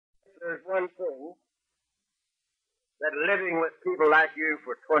there's one thing that living with people like you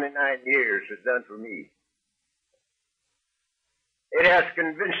for 29 years has done for me. It has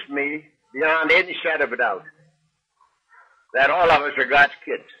convinced me beyond any shadow of a doubt that all of us are God's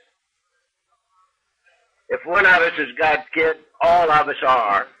kids. If one of us is God's kid, all of us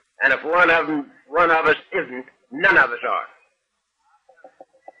are. And if one of us isn't, none of us are.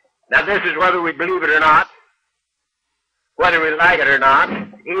 Now this is whether we believe it or not, whether we like it or not.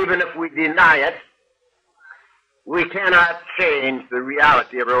 Even if we deny it, we cannot change the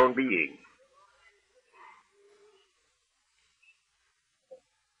reality of our own being.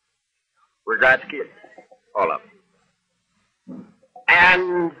 We're God's kids, all of them.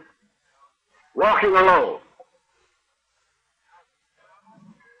 And walking alone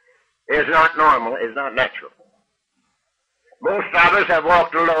is not normal, is not natural. Most of us have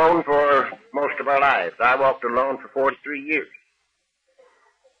walked alone for most of our lives. I walked alone for 43 years,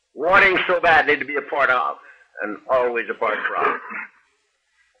 wanting so badly to be a part of, and always apart from.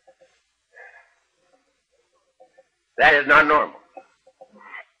 That is not normal.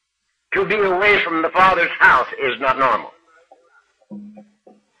 To be away from the Father's house is not normal.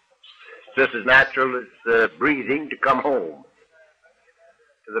 It's just as natural as breathing to come home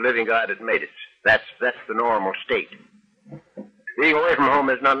to the living God that made us. That's the normal state. Being away from home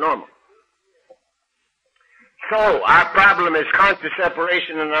is not normal. So, our problem is conscious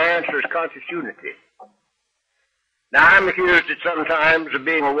separation, and our answer is conscious unity. Now, I'm accused at sometimes of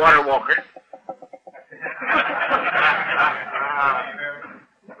being a water walker.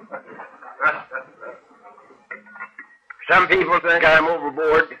 Some people think I'm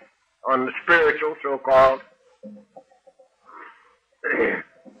overboard on the spiritual, so-called.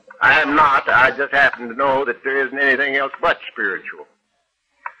 I am not. I just happen to know that there isn't anything else but spiritual.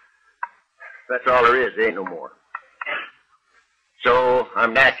 That's all there is. There ain't no more. So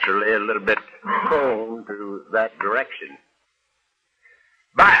I'm naturally a little bit prone to that direction.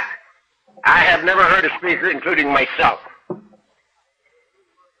 But I have never heard a speaker, including myself,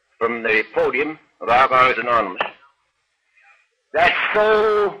 from the podium of Alcoholics Anonymous, that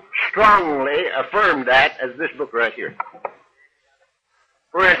so strongly affirmed that as this book right here.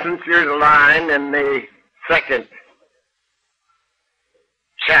 For instance, here's a line in the second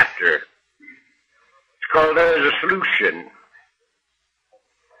chapter. It's called There is a Solution.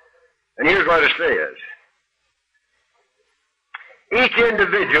 And here's what it says. Each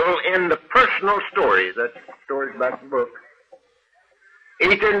individual in the personal stories, that's stories about the book,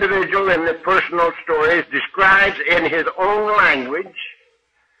 each individual in the personal stories describes in his own language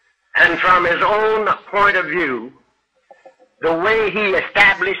and from his own point of view the way he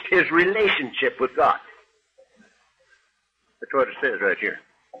established his relationship with God. That's what it says right here.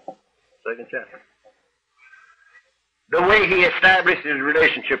 Second chapter. The way he established his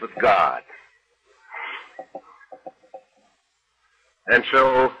relationship with God. And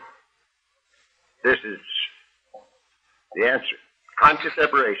so, this is the answer. Conscious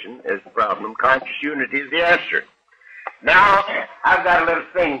separation is the problem. Conscious unity is the answer. Now, I've got a little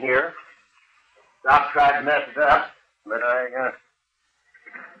thing here. Doc tried to mess it up, but I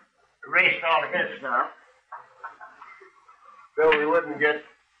erased all his stuff so we wouldn't get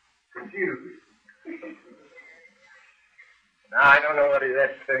confused. Now, I don't know whether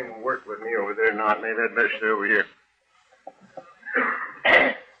that thing will work with me over there or not. Maybe I'd better stay over here.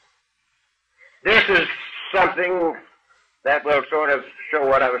 This is something that will sort of show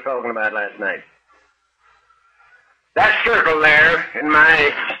what I was talking about last night. That circle there, in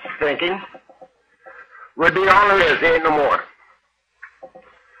my thinking, would be all there is. There ain't no more.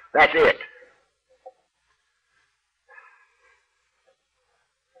 That's it.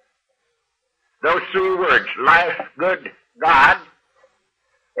 Those three words, life, good, God,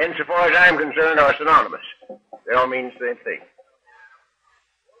 insofar as I'm concerned, are synonymous. They all mean the same thing.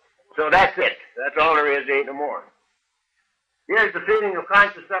 So that's it. That's all there is. There ain't no more. Here's the feeling of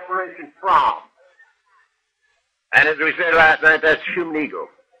conscious separation from. And as we said last night, that's human ego.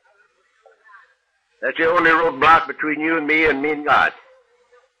 That's the only roadblock between you and me and God.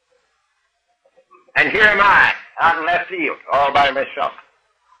 And here am I, out in left field, all by myself.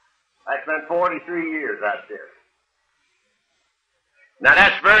 I spent 43 years out there. Now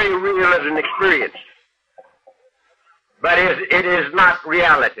that's very real as an experience. But it is not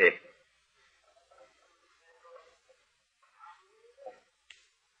reality.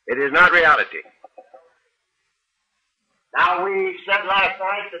 It is not reality. Now, we said last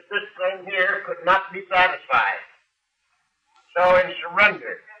night that this thing here could not be satisfied. So in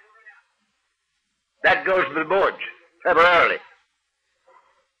surrender, that goes to the boards temporarily.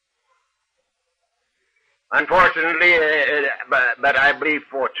 Unfortunately, but I believe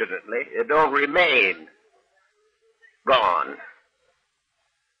fortunately, it don't remain gone.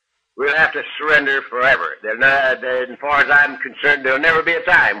 We'll have to surrender forever. As far as I'm concerned, there'll never be a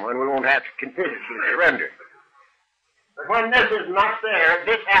time when we won't have to continuously surrender. But when this is not there,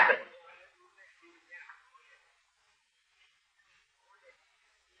 this happens.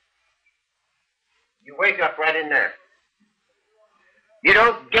 You wake up right in there. You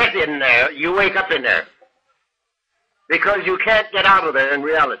don't get in there, you wake up in there. Because you can't get out of there in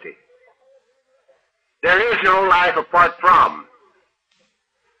reality. There is no life apart from.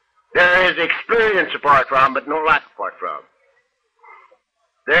 There is experience apart from, but no life apart from.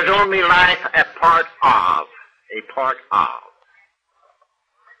 There's only life a part of. A part of.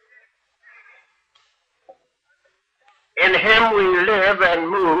 In Him we live and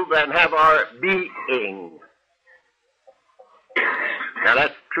move and have our being. Now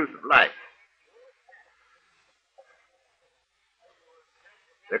that's the truth of life.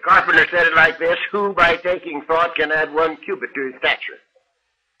 The carpenter said it like this: who by taking thought can add 1 cubit to his stature?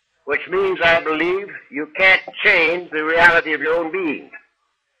 Which means, I believe, you can't change the reality of your own being.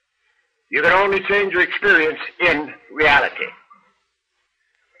 You can only change your experience in reality.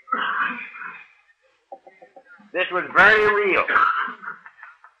 This was very real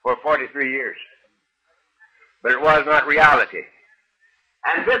for 43 years. But it was not reality.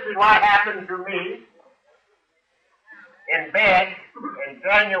 And this is what happened to me in bed in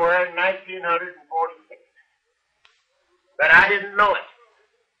January 1946. But I didn't know it.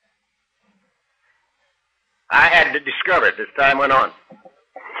 I had to discover it as time went on.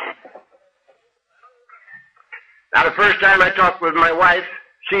 Now, the first time I talked with my wife,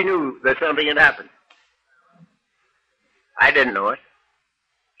 she knew that something had happened. I didn't know it.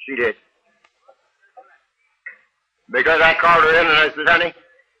 She did. Because I called her in and I said, honey,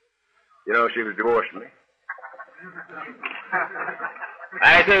 you know, she was divorcing me.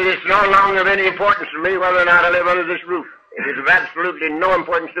 I said, it's no longer of any importance to me whether or not I live under this roof. It is of absolutely no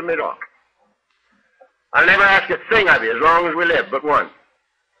importance to me at all. I'll never ask a thing of you as long as we live, but one.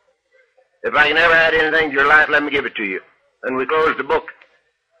 If I can ever add anything to your life, let me give it to you. And we closed the book,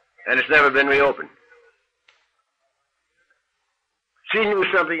 and it's never been reopened. She knew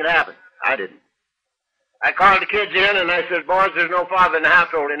something had happened. I didn't. I called the kids in, and I said, boys, there's no father in the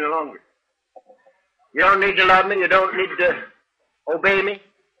household any longer. You don't need to love me. You don't need to obey me.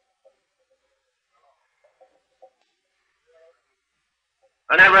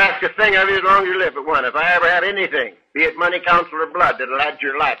 I never ask a thing of you as long as you live but one. If I ever have anything, be it money, counsel, or blood, that'll add to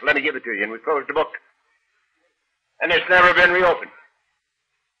your life, let me give it to you. And we closed the book. And it's never been reopened.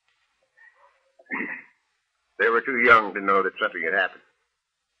 They were too young to know that something had happened.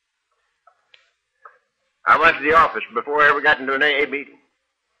 I went to the office before I ever got into an AA meeting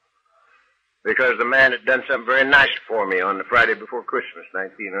because the man had done something very nice for me on the Friday before Christmas,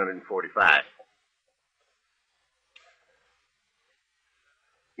 1945.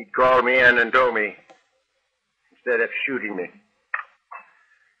 He called me in and told me, instead of shooting me,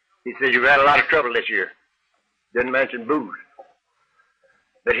 he said, you've had a lot of trouble this year. Didn't mention booze.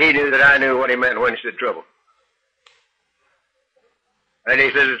 But he knew that I knew what he meant when he said trouble. And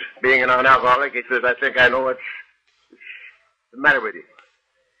he says, being a non-alcoholic, he says, I think I know what's the matter with you.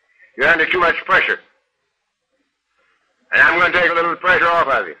 You're under too much pressure. And I'm going to take a little pressure off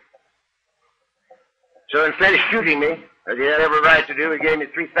of you. So instead of shooting me, as he had every right to do, he gave me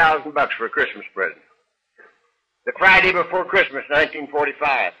 $3,000 for a Christmas present. The Friday before Christmas,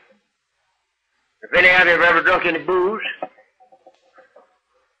 1945. If any of you have ever drunk any booze,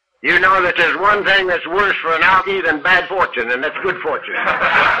 you know that there's one thing that's worse for an alkie than bad fortune, and that's good fortune.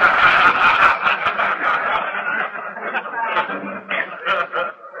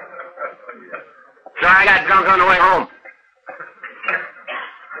 So I got drunk on the way home.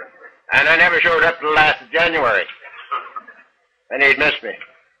 And I never showed up till last of January. And he'd missed me.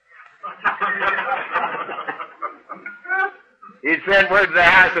 He'd sent word to the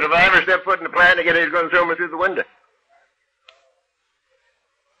house that if I ever stepped foot in the plant again, he was going to throw me through the window.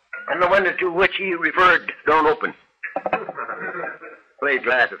 And the window to which he referred don't open. Plate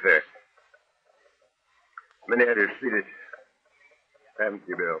glass affair. Many others see it.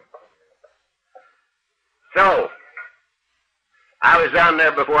 Empty bill. So, I was down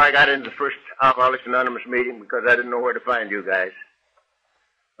there before I got into the first Alcoholics Anonymous meeting because I didn't know where to find you guys.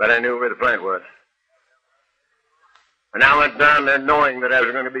 But I knew where the plant was. And I went down there knowing that I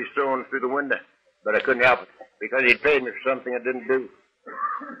was going to be thrown through the window. But I couldn't help it because he'd paid me for something I didn't do.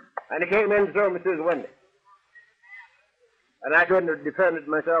 And he came in to throw me through the window. And I couldn't have defended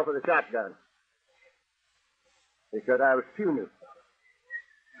myself with a shotgun because I was fuming.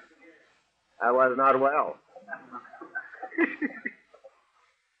 I was not well.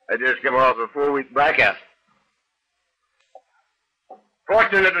 I just come off a 4-week blackout.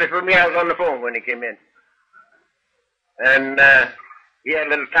 Fortunately for me, I was on the phone when he came in. And he had a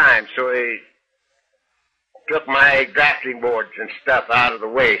little time, so he took my drafting boards and stuff out of the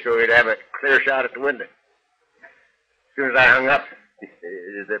way so he'd have a clear shot at the window. As soon as I hung up,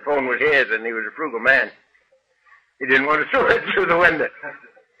 the phone was his, and he was a frugal man. He didn't want to throw it through the window.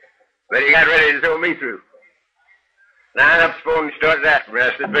 But he got ready to throw me through. And I hung up the phone and started after me.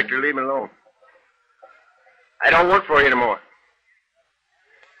 I said, Victor, leave me alone. I don't work for you anymore.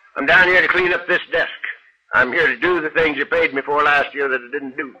 I'm down here to clean up this desk. I'm here to do the things you paid me for last year that I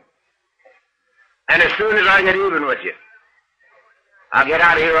didn't do. And as soon as I get even with you, I'll get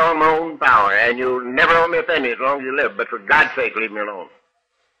out of here on my own power, and you'll never owe me a penny as long as you live, but for God's sake, leave me alone.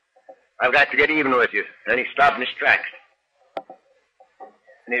 I've got to get even with you. And he stopped in his tracks.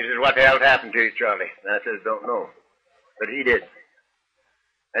 And he says, what the hell happened to you, Charlie? And I says, don't know. But he did.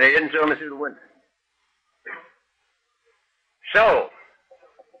 And he didn't throw me through the window. So,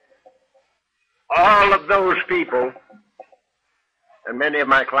 all of those people, and many of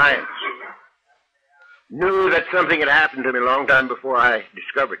my clients, knew that something had happened to me a long time before I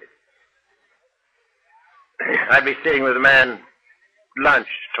discovered it. I'd be sitting with a man at lunch,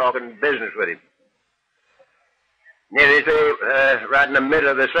 talking business with him. And he'd say, right in the middle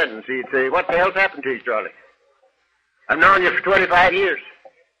of the sentence, he'd say, what the hell's happened to you, Charlie? I've known you for 25 years.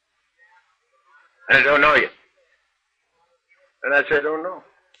 And I don't know you. And I said, I don't know.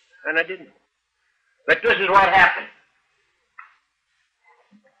 And I didn't. But this is what happened.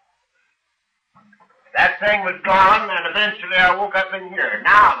 That thing was gone, and eventually I woke up in here.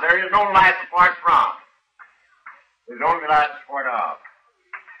 Now, there is no life apart from. There's only life apart of.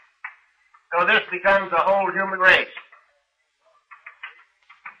 So this becomes the whole human race.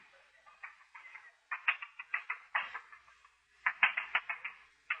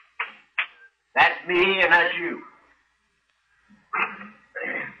 That's me and that's you.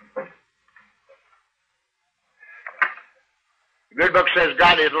 The good book says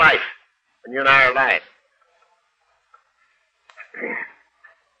God is life, and you and I are life.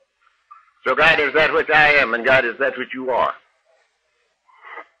 So God is that which I am, and God is that which you are.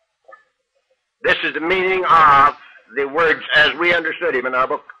 This is the meaning of the words as we understood him in our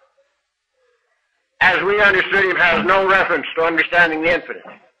book. As we understood him has no reference to understanding the infinite.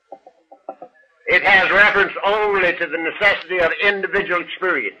 It has reference only to the necessity of individual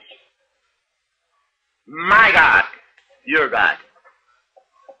experience. My God, your God.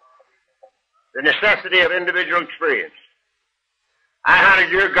 The necessity of individual experience. I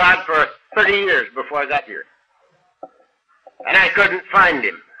hunted your God for 30 years before I got here. And I couldn't find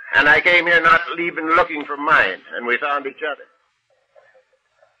him. And I came here not even looking for mine. And we found each other.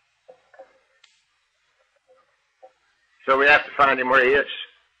 So we have to find him where he is.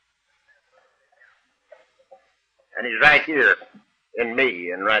 And he's right here in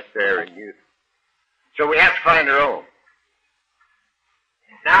me and right there in you. So we have to find our own.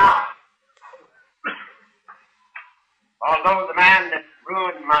 Now, although the man that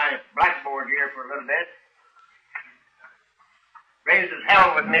ruined my blackboard here for a little bit raises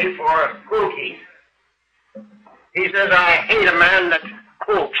hell with me for quoting, he says, I hate a man that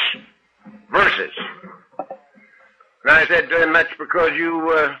quotes verses. And I said to him, that's because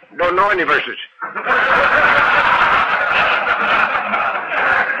you don't know any verses.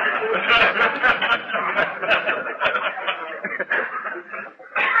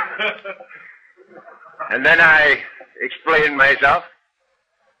 And then I explained myself.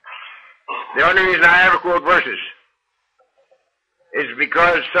 The only reason I ever quote verses is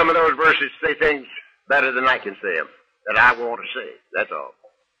because some of those verses say things better than I can say them, that I want to say. That's all.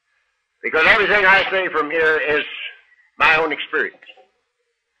 Because everything I say from here is my own experience.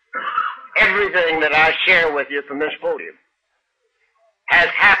 Everything that I share with you from this podium has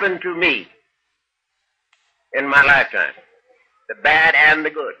happened to me in my lifetime. The bad and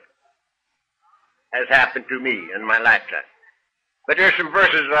the good has happened to me in my lifetime. But there's some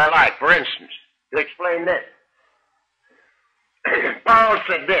verses that I like. For instance, to explain this. Paul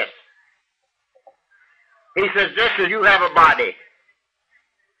said this. He says, just as you have a body,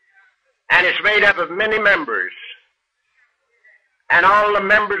 and it's made up of many members, and all the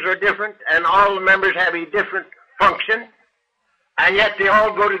members are different, and all the members have a different function, and yet they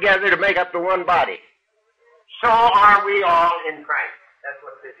all go together to make up the one body. So are we all in Christ. That's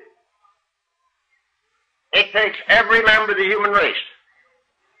what this is. It takes every member of the human race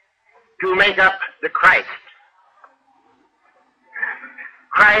to make up the Christ.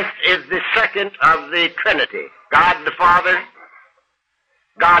 Christ is the second of the Trinity. God the Father,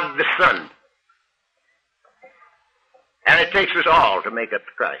 God the Son, And it takes us all to make up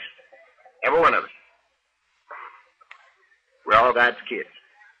to Christ. Every one of us. We're all God's kids.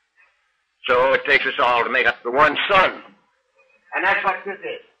 So it takes us all to make up the one Son. And that's what this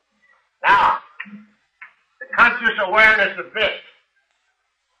is. Now, the conscious awareness of this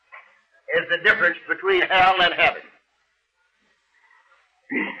is the difference between hell and heaven.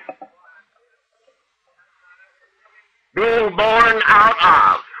 Being born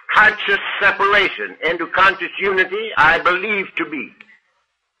out of conscious separation into conscious unity, I believe to be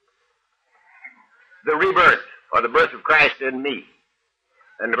the rebirth, or the birth of Christ in me,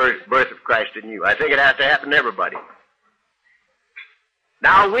 and the birth of Christ in you. I think it has to happen to everybody.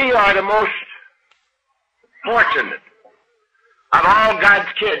 Now, we are the most fortunate of all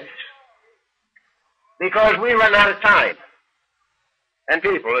God's kids because we run out of time, and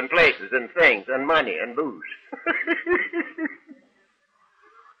people, and places, and things, and money, and booze.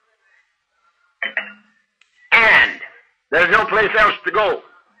 And there's no place else to go.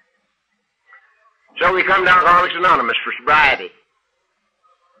 So we come to Alcoholics Anonymous for sobriety.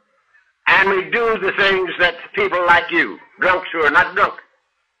 And we do the things that people like you, drunks who are not drunk,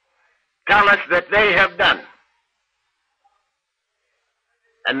 tell us that they have done.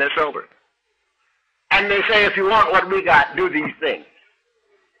 And they're sober. And they say, if you want what we got, do these things.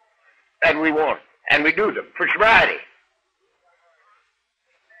 And we won't. And we do them for sobriety.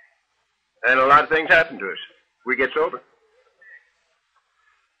 And a lot of things happen to us. We get sober.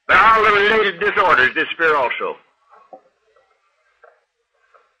 But all the related disorders disappear also.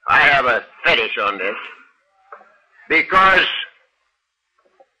 I have a fetish on this because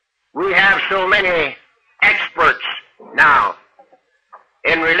we have so many experts now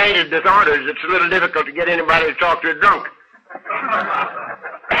in related disorders, it's a little difficult to get anybody to talk to a drunk.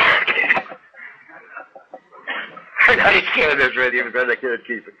 I got to share this with you because I can't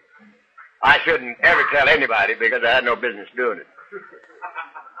keep it. I shouldn't ever tell anybody because I had no business doing it.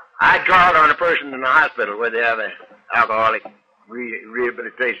 I called on a person in the hospital where they have an alcoholic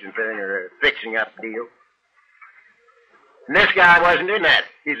rehabilitation thing or a fixing up deal. And this guy wasn't in that.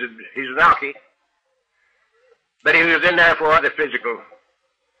 He's an alkie. But he was in there for other physical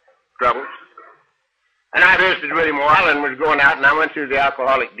troubles. And I visited with him a while and was going out, and I went through the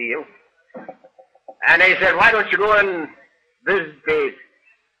alcoholic deal. And they said, why don't you go and visit the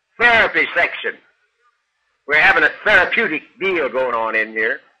therapy section? We're having a therapeutic deal going on in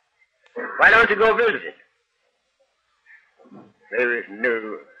here. Why don't you go visit it? They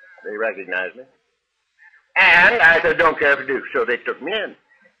knew, they recognized me. And I said, don't care if you do. So they took me in.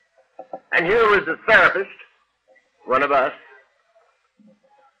 And here was the therapist, one of us,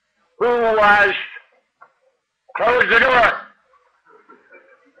 who was, close the door.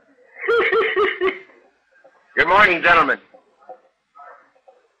 Good morning, gentlemen.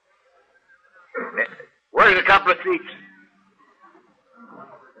 Where's a couple of seats?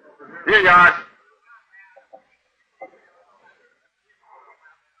 Here you are.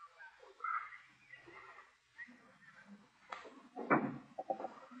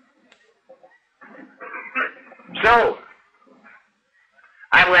 So,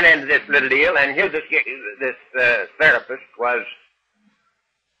 I went into this little deal, and here this therapist was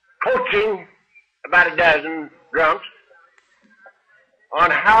coaching about a dozen drunks on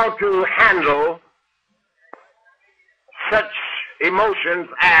how to handle such emotions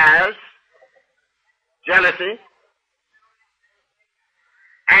as jealousy,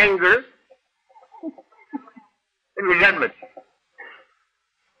 anger, and resentment.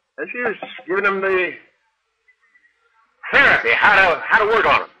 And she was giving them the therapy, how to work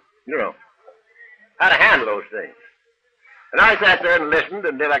on them, you know, how to handle those things. And I sat there and listened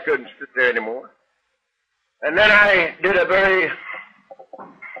until I couldn't sit there anymore. And then I did a very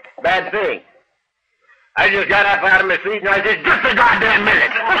bad thing. I just got up out of my seat and I said, just a goddamn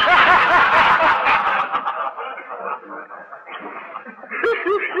minute.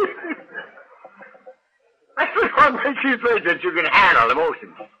 I said, what makes you think that you can handle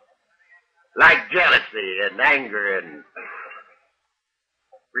emotions like jealousy and anger and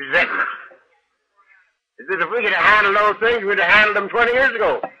resentment? He said, if we could have handled those things, we'd have handled them 20 years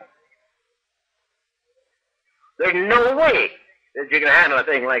ago. There's no way that you can handle a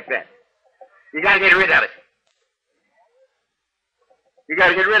thing like that. You got to get rid of it. You got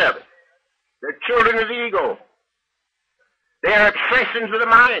to get rid of it. They're children of the ego. They are obsessions of the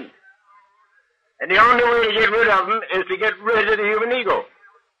mind. And the only way to get rid of them is to get rid of the human ego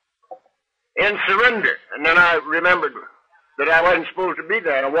in surrender. And then I remembered that I wasn't supposed to be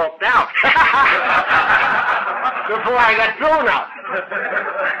there, and I walked out before I got thrown out.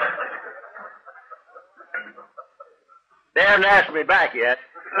 They haven't asked me back yet.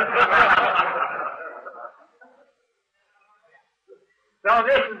 So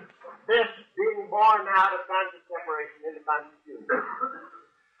this being born out of conscious separation into conscious union,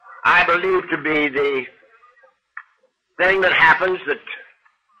 I believe to be the thing that happens that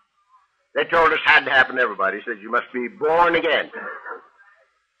they told us had to happen to everybody. He said, you must be born again.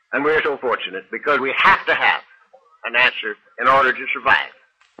 And we're so fortunate because we have to have an answer in order to survive.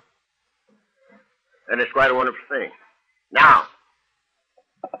 And it's quite a wonderful thing. Now,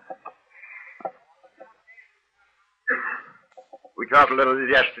 we talked a little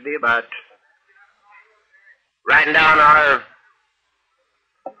yesterday about writing down our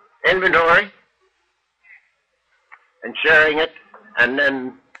inventory and sharing it and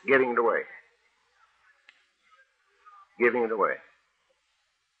then giving it away. Giving it away.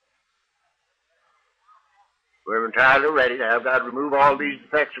 We're entirely ready to have God remove all these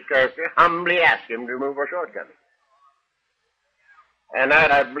defects of character, humbly ask Him to remove our shortcomings. And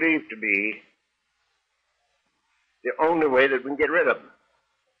that I believe to be the only way that we can get rid of them.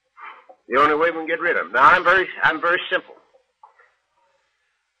 The only way we can get rid of them. Now, I'm very simple.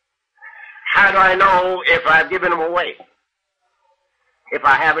 How do I know if I've given them away? If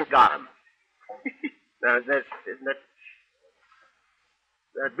I haven't got them? Now, that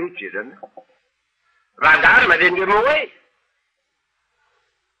beats you, doesn't it? If I've got them, I didn't give them away.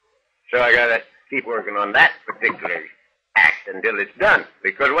 So I got to keep working on that particular act until it's done.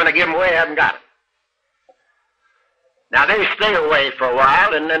 Because when I give them away, I haven't got them. Now, they stay away for a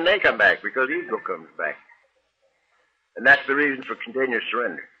while, and then they come back, because ego comes back. And that's the reason for continuous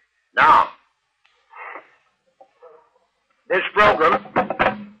surrender. Now, this program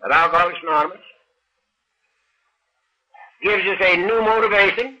at Alcoholics Anonymous gives us a new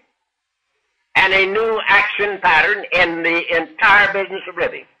motivation and a new action pattern in the entire business of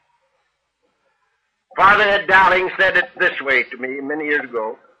living. Father Ed Dowling said it this way to me many years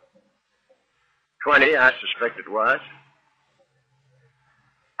ago, 20, I suspect it was.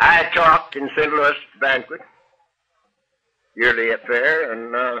 I had talked in St. Louis banquet, yearly affair,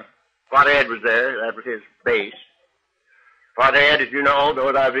 and Father Ed was there. That was his base. Father Ed, as you know,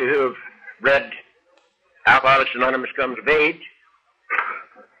 those of you who have read Alcoholics Anonymous Comes of Age,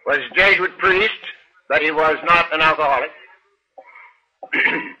 was a Jesuit priest, but he was not an alcoholic.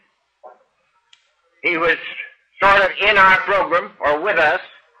 He was sort of in our program, or with us,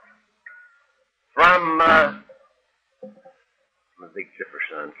 from I'm a big chipper,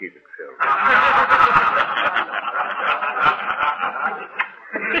 son. Keep it filled.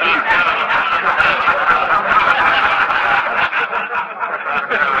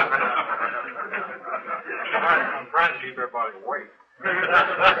 I'm trying to keep everybody awake.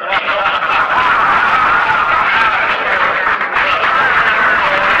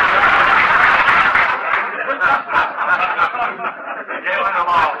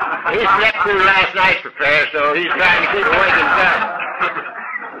 He slept through last night's affair, so he's trying to keep awake himself.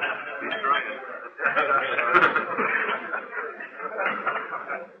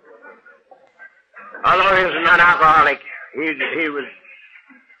 Although he was a non-alcoholic, he was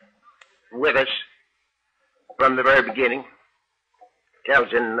with us from the very beginning.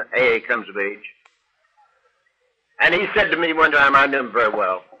 Tells in AA Comes of Age. And he said to me one time, I knew him very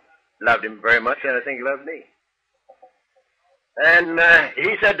well, loved him very much, and I think he loved me. And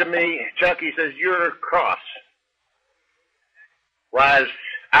he said to me, Chuck, he says, your cross was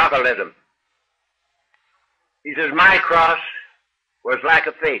alcoholism. He says, my cross was lack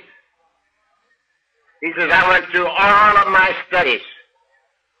of faith. He says, I went through all of my studies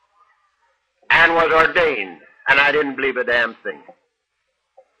and was ordained, and I didn't believe a damn thing.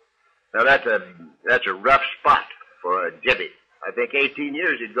 Now, that's a rough spot for a jibby. I think 18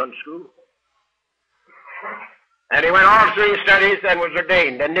 years he'd gone to school. And he went all through his studies and was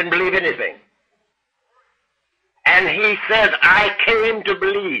ordained and didn't believe anything. And he says, I came to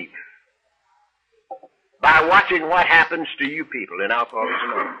believe by watching what happens to you people in Alcoholics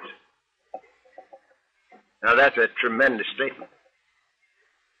Anonymous. Now, that's a tremendous statement.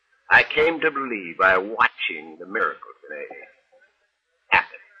 I came to believe by watching the miracles in AA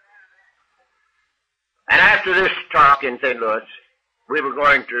happen. And after this talk in St. Louis, we were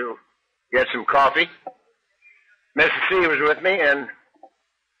going to get some coffee. Mrs. C was with me, and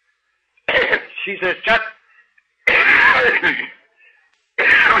she says, Chuck,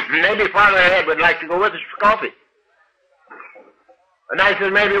 maybe Father Ed would like to go with us for coffee. And I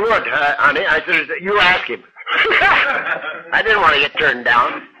said, maybe he would, honey. I said, you ask him. I didn't want to get turned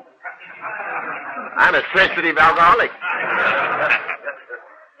down. I'm a sensitive alcoholic.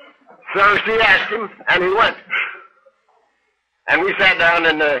 So she asked him, and he went. And we sat down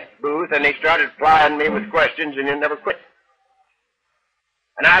in the booth, and he started plying me with questions, and he never quit.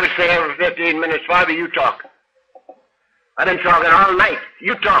 And I would say every 15 minutes, Father, you talk. I've been talking all night.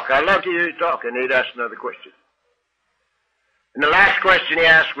 You talk. I love to hear you talk. And he'd ask another question. And the last question he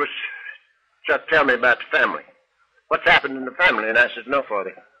asked was, Chuck, tell me about the family. What's happened in the family? And I said, no,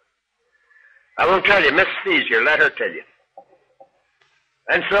 Father. I won't tell you. Mrs. C's here. Let her tell you.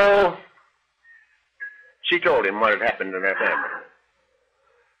 And so she told him what had happened in their family.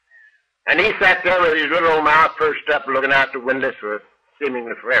 And he sat there with his little old mouth pursed up, looking out the windows for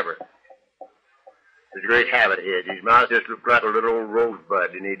seemingly forever. It was a great habit he had. His mouth just looked like a little old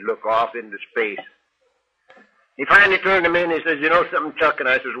rosebud, and he'd look off into space. He finally turned to me and he says, you know something, Chuck? And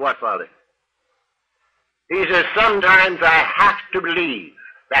I says, what, Father? He says, sometimes I have to believe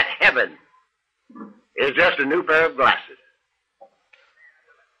that heaven is just a new pair of glasses.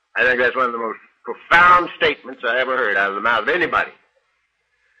 I think that's one of the most profound statements I ever heard out of the mouth of anybody.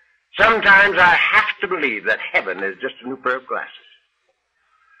 Sometimes I have to believe that heaven is just a new pair of glasses.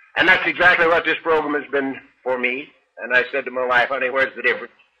 And that's exactly what this program has been for me. And I said to my wife, honey, where's the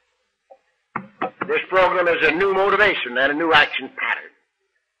difference? This program is a new motivation and a new action pattern.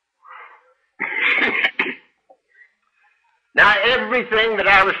 Now, everything that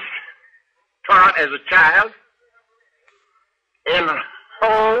I was taught as a child, in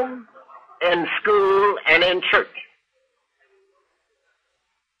home, in school, and in church,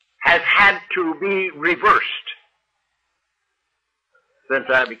 has had to be reversed since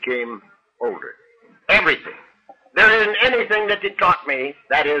I became older. Everything. There isn't anything that they taught me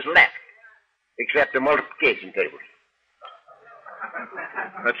that is left, except the multiplication tables.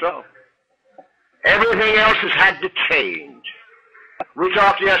 That's all. Everything else has had to change. We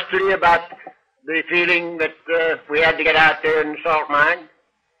talked yesterday about the feeling that we had to get out there in the salt mine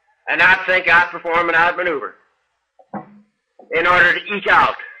and outthink, outperform, and outmaneuver in order to eke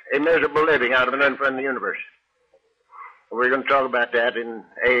out a miserable living out of an unfriendly universe. We're going to talk about that in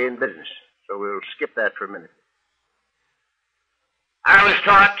business, so we'll skip that for a minute. I was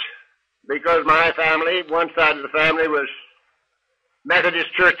taught, because my family, one side of the family was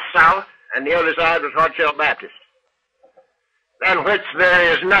Methodist Church South, and the other side was Hard Shell Baptist, than which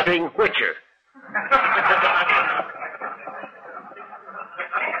there is nothing whicher.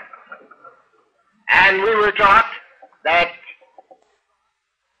 And we were taught that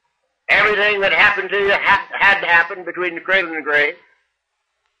everything that happened to you had to happen between the cradle and the grave.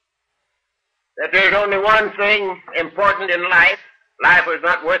 That there's only one thing important in life. Life was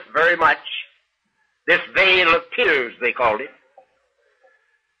not worth very much. This veil of tears, they called it.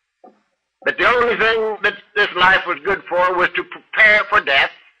 But the only thing that this life was good for was to prepare for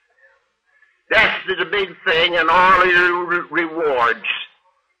death. Death is a big thing, and all your rewards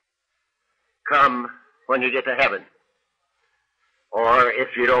come when you get to heaven. Or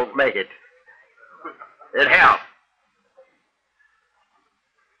if you don't make it, in hell.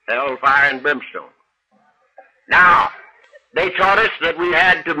 Hell, fire, and brimstone. Now, they taught us that we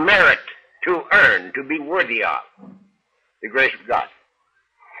had to merit, to earn, to be worthy of the grace of God.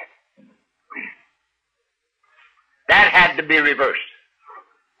 That had to be reversed.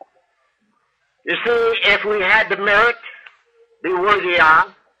 You see, if we had to merit, be worthy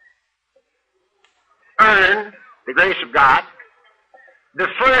of, earn the grace of God, the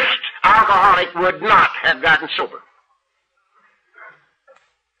first alcoholic would not have gotten sober.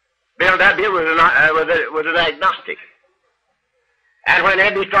 Bill W. was an agnostic. And when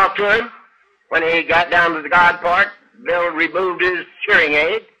Eddie talked to him, when he got down to the God part, Bill removed his hearing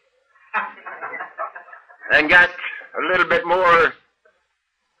aid and got a little bit more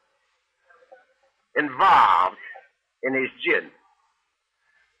involved in his gin.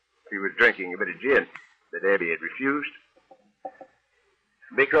 He was drinking a bit of gin that Eddie had refused.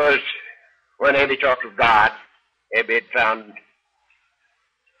 Because when Eddie talked of God, Eddie had found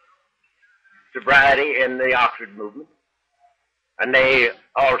sobriety in the Oxford movement. And they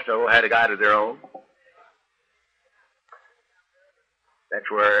also had a God of their own. That's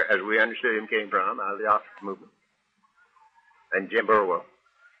where, as we understood him, came from, out of the Oxford movement. And Jim Burwell.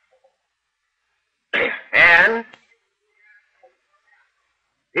 And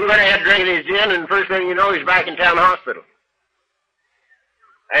he went ahead drinking his gin, and the first thing you know, he's back in town hospital.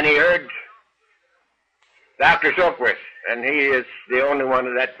 And he heard Dr. Silkworth, and he is the only one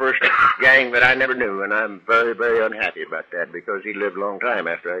of that first gang that I never knew, and I'm very, very unhappy about that because he lived a long time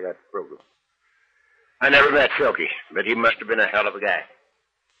after I got the program. I never met Silky, but he must have been a hell of a guy.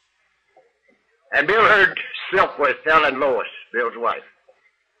 And Bill heard Silkworth telling Lois, Bill's wife,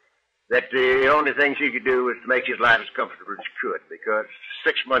 that the only thing she could do was to make his life as comfortable as she could, because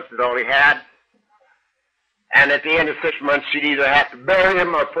 6 months is all he had, and at the end of 6 months she'd either have to bury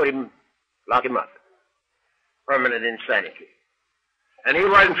him or lock him up. Permanent insanity. And he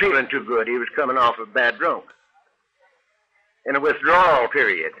wasn't feeling too good. He was coming off a bad drunk. in a withdrawal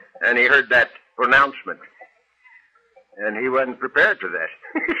period, and he heard that pronouncement, and he wasn't prepared for that.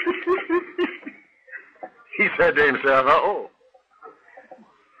 He said to himself, uh-oh,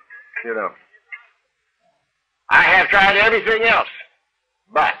 you know, I have tried everything else,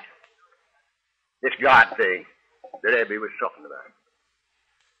 but this God thing that Ebby was talking about,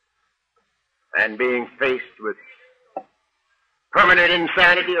 and being faced with permanent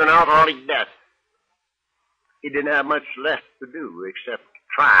insanity or an alcoholic death, he didn't have much left to do except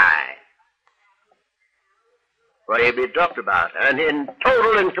try what Ebby talked about. And in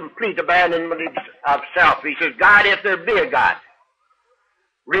total and complete abandonment of self, he says, God, if there be a God,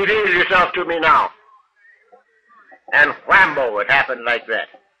 reveal yourself to me now. And whambo, it happened like that.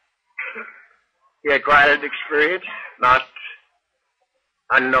 He acquired experience not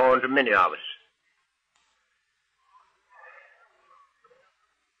unknown to many of us.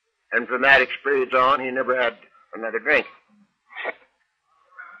 And from that experience on, he never had another drink.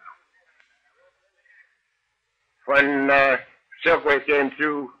 When Silkworth came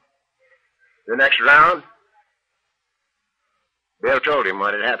through the next round, Bill told him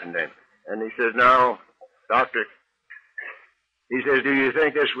what had happened then. And he says, now, doctor, he says, do you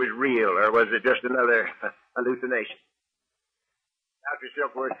think this was real, or was it just another hallucination? Dr.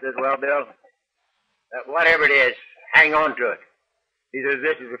 Silkworth says, well, Bill, whatever it is, hang on to it. He says,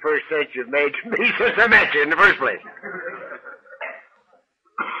 this is the first sense you've made to me since I met you in the first place.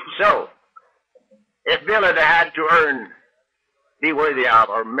 So, if Bill had had to earn, be worthy of,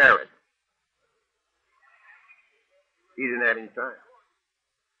 or merit, he didn't have any time.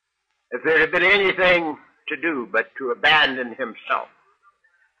 If there had been anything to do but to abandon himself,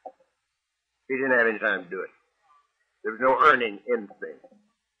 he didn't have any time to do it. There was no earning in things.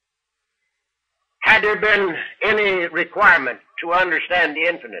 Had there been any requirement to understand the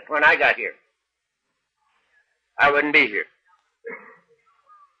infinite when I got here, I wouldn't be here.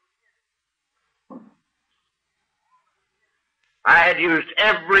 I had used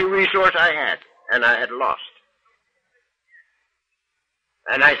every resource I had, and I had lost.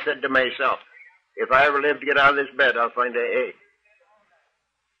 And I said to myself, if I ever live to get out of this bed, I'll find AA.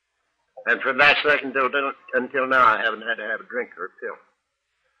 And from that second until now, I haven't had to have a drink or a pill.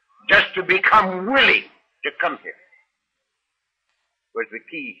 Just to become willing to come here was the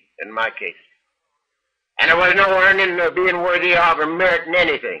key in my case. And there was no earning or being worthy of or meriting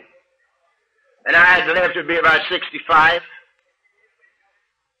anything. And I had lived to be about 65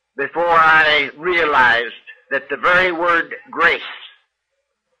 before I realized that the very word grace,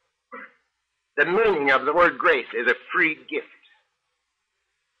 the meaning of the word grace is a free gift.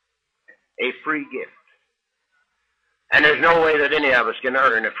 A free gift. And there's no way that any of us can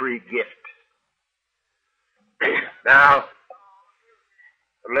earn a free gift. Now,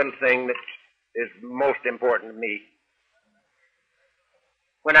 a little thing that is most important to me.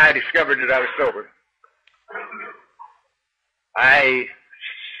 When I discovered that I was sober, I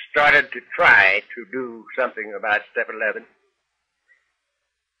started to try to do something about step 11.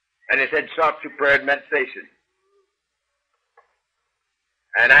 And it said sought through prayer and meditation.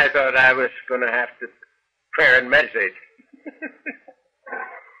 And I thought I was going to have to prayer and meditate.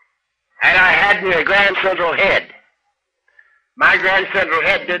 And I had me a Grand Central Head. My Grand Central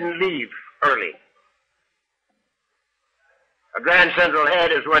Head didn't leave early. A Grand Central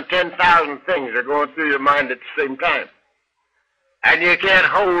Head is when 10,000 things are going through your mind at the same time. And you can't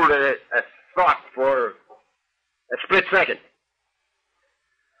hold a thought for a split second.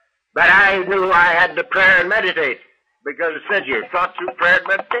 But I knew I had to pray and meditate, because it said here, thought through prayer and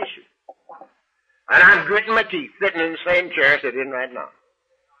meditation. And I'm gritting my teeth, sitting in the same chair I sit in right now.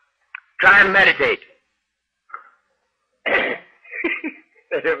 Try and meditate.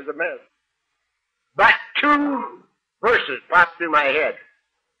 It was a mess. But 2 verses popped through my head.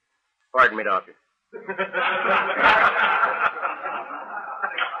 Pardon me, doctor.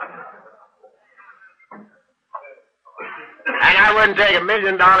 And I wouldn't take $1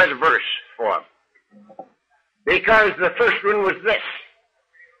 million a verse for them. Because the first one was this.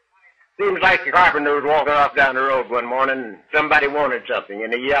 Seems like the carpenter was walking off down the road one morning and somebody wanted something,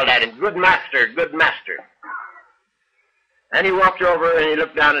 and he yelled at him, "Good master, good master." And he walked over and he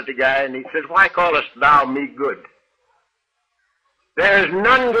looked down at the guy and he says, "Why callest thou me good? There is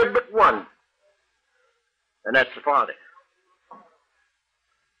none good but one, and that's the Father."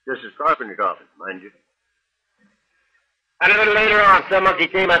 This is carpenter talking, mind you. And a little later on, some monkey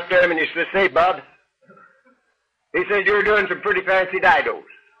came up to him and he says, "Say, bud," he said, "you're doing some pretty fancy didos."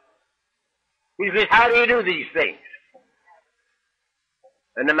 He says, "How do you do these things?"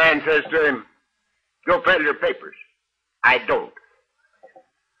 And the man says to him, "Go peddle your papers." "I don't.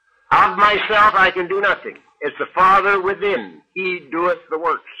 Of myself I can do nothing. It's the Father within. He doeth the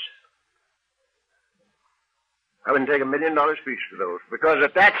works. I wouldn't take $1 million speech for those, because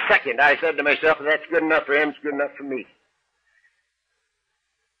at that second I said to myself, if that's good enough for him, it's good enough for me.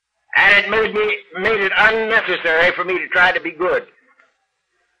 And it made it unnecessary for me to try to be good,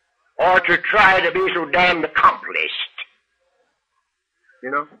 or to try to be so damned accomplished.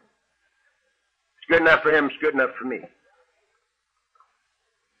 You know? It's good enough for him, it's good enough for me.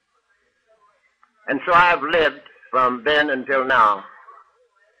 And so I've lived from then until now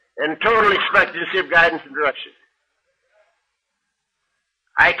in total expectancy of guidance and direction.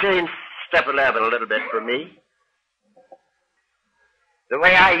 I changed step 11 a little bit for me. The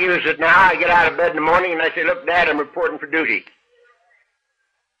way I use it now, I get out of bed in the morning and I say, look, Dad, I'm reporting for duty.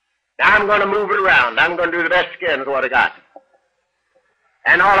 Now I'm going to move it around. I'm going to do the best I can with what I got.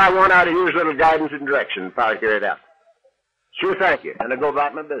 And all I want out of you is a little guidance and direction if I carry it out. Sure, thank you. And I go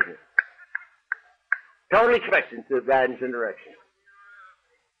about my business. Total expectancy of guidance and direction.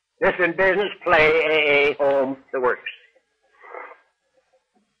 This in business, play, AA, home, the works.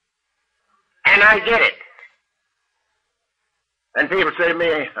 And I get it. And people say to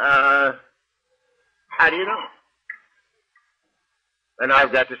me, how do you know? And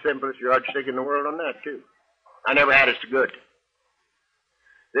I've got the simplest yardstick in the world on that, too. I never had it so good.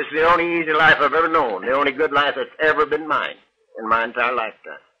 This is the only easy life I've ever known, the only good life that's ever been mine in my entire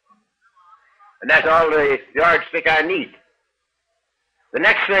lifetime. And that's all the yardstick I need. The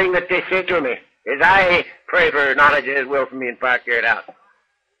next thing that they say to me is, I pray for knowledge of His will for me and fire carry it out.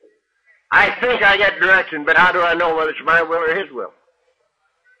 I think I get direction, but how do I know whether it's my will or His will?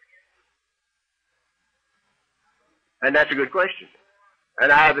 And that's a good question.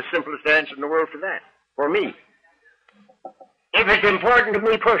 And I have the simplest answer in the world for that, for me. If it's important to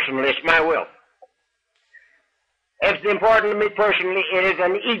me personally, it's my will. If it's important to me personally, it is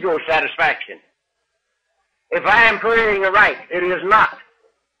an ego satisfaction. If I am praying aright, it is not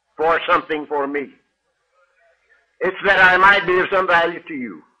for something for me. It's that I might be of some value to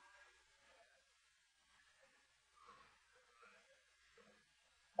you.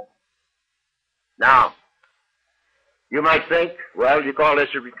 Now, you might think, well, you call this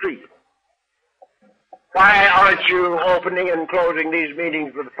a retreat. Why aren't you opening and closing these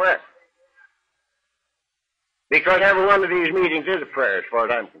meetings with a prayer? Because every one of these meetings is a prayer as far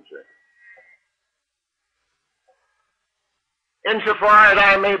as I'm concerned. Insofar as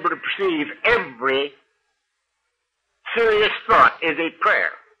I'm able to perceive, every serious thought is a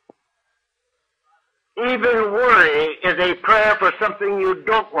prayer. Even worry is a prayer for something you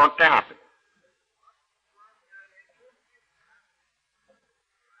don't want to happen.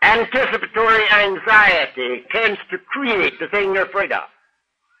 Anticipatory anxiety tends to create the thing you're afraid of.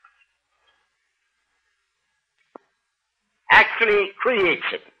 Actually creates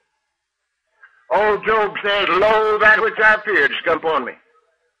it. Old Job says, lo, that which I feared has come upon me.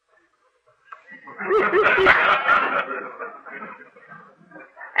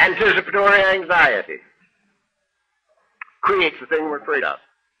 Anticipatory anxiety creates the thing we're afraid of.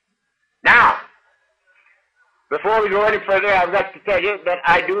 Now, before we go any further, I've got to tell you that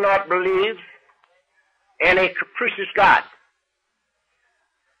I do not believe in a capricious God.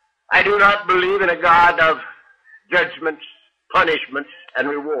 I do not believe in a God of judgments, punishments, and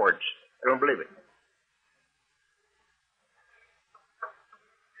rewards. I don't believe it.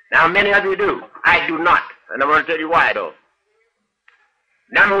 Now, many of you do. I do not. And I'm going to tell you why I don't.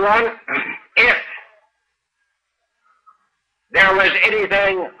 Number one, if there was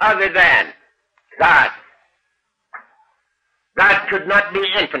anything other than God, God could not be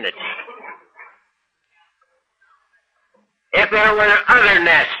infinite. If there were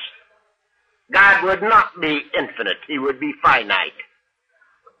otherness, God would not be infinite. He would be finite.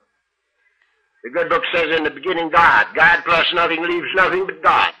 The good book says in the beginning, God. God plus nothing leaves nothing but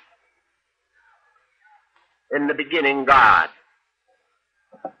God. In the beginning, God.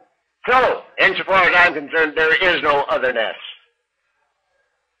 So, insofar as I'm concerned, there is no otherness.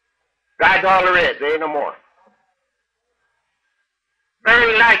 God's all there is. There ain't no more.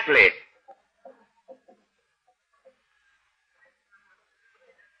 Very likely,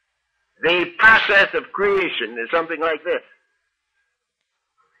 the process of creation is something like this.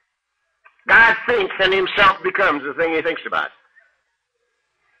 God thinks and Himself becomes the thing He thinks about.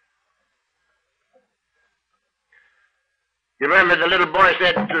 You remember the little boy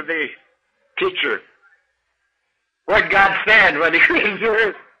said to the teacher, where'd God stand when He created the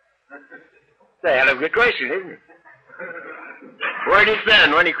earth? That's a hell of a good question, isn't it? Where'd He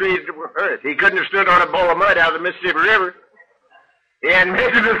stand when He created the earth? He couldn't have stood on a bowl of mud out of the Mississippi River. He hadn't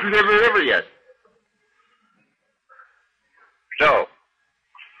made the Mississippi River yet. So,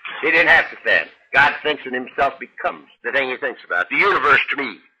 He didn't have to stand. God thinks in himself becomes the thing he thinks about. The universe to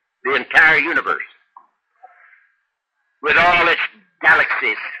me, the entire universe, with all its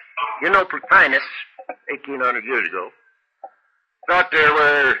galaxies. You know, Plotinus, 1,800 years ago, thought there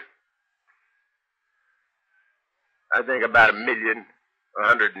were, I think, about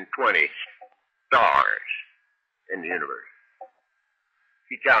 1,120,000 stars in the universe.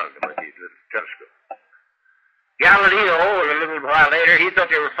 He counted them with his little telescope. Galileo, a little while later, he thought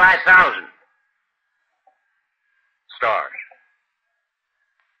there were 5,000 stars.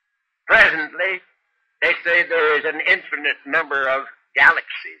 Presently, they say there is an infinite number of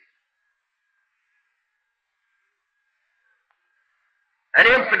galaxies. An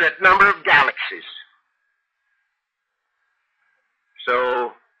infinite number of galaxies.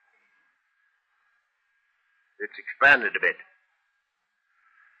 So, it's expanded a bit.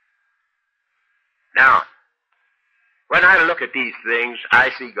 Now, when I look at these things,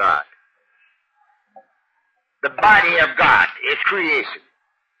 I see God. The body of God is creation,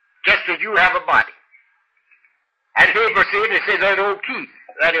 just as you have a body. And people see it and say, there's no Keith.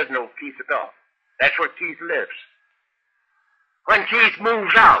 That is no Keith at all. That's where Keith lives. When Keith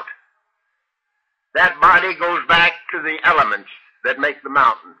moves out, that body goes back to the elements that make the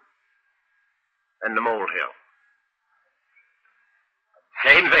mountain and the molehill.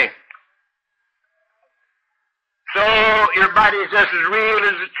 Same thing. So your body is just as real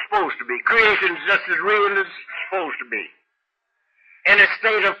as it's supposed to be. Creation is just as real as it's supposed to be. In a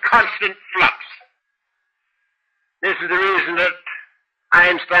state of constant flux. This is the reason that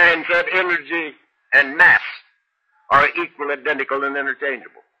Einstein said energy and mass are equal, identical, and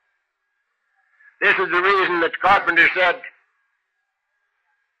interchangeable. This is the reason that Carpenter said,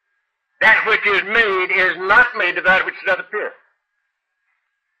 that which is made is not made of that which doth appear.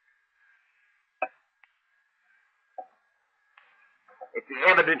 It's the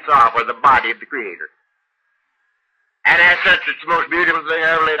evidence of, or the body of the Creator. And as such, it's the most beautiful thing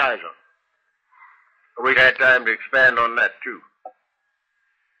I ever laid eyes on. We've had time to expand on that, too.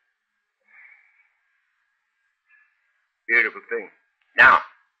 Beautiful thing. Now,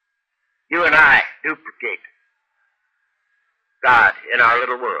 you and I duplicate God in our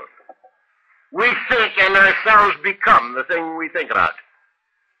little world. We think and ourselves become the thing we think about.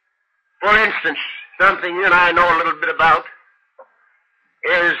 For instance, something you and I know a little bit about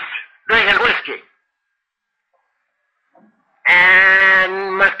is drinking whiskey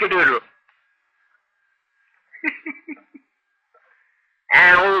and muscadoodle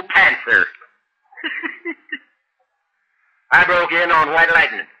and old Panther. I broke in on White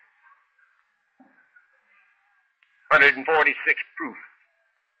Lightning, 146 proof.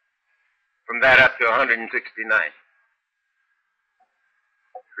 From that up to 169.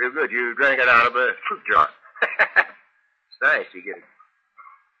 Real good. You drank it out of a fruit jar. It's nice. You get it.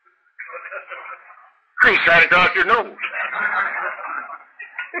 Crease right across your nose.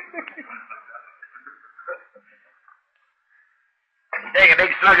 Take a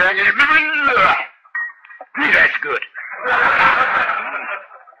big slug of that. Gee, that's good.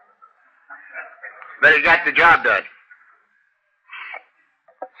 But it got the job done.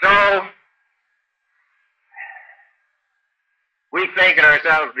 So, we think in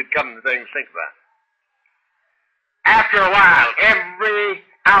ourselves become the things we think about. After a while, every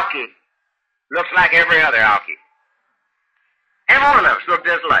alky looks like every other alky. Every one of us look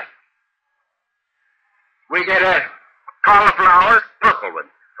just alike. We get a cauliflower, purple one,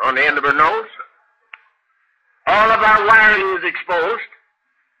 on the end of her nose. All of our wiring is exposed.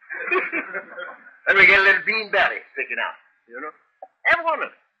 And we get a little bean belly sticking out, you know. Every one of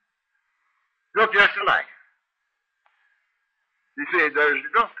us look just alike. You see, there's the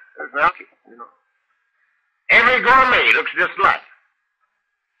drunk, there's an alky, you know. Every gourmet looks just alike.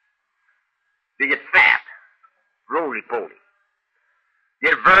 They get fat, roly-poly.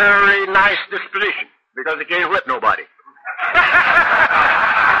 Get very nice disposition because they can't whip nobody.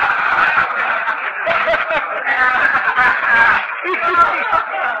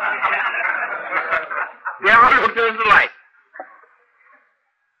 They all look just alike.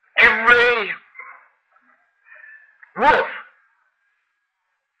 Every wolf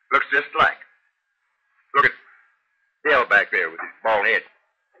looks just alike. Look at Dale back there with his bald head.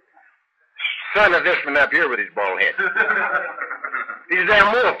 Son of this one up here with his bald head. He's a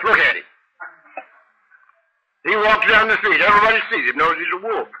damn wolf. Look at him. He walks down the street. Everybody sees him, knows he's a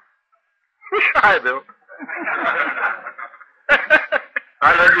wolf. Hi, Bill.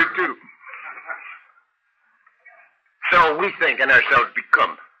 I love you, too. So we think and ourselves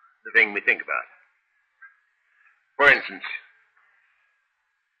become the thing we think about. For instance,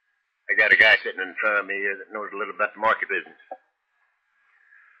 I got a guy sitting in front of me here that knows a little about the market business.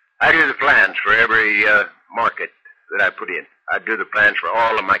 I do the plans for every market that I put in. I do the plans for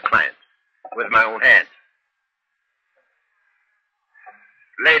all of my clients with my own hands.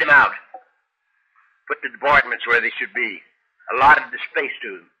 Lay them out. Put the departments where they should be. Allotted the space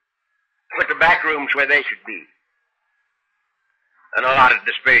to them. Put the back rooms where they should be. And allotted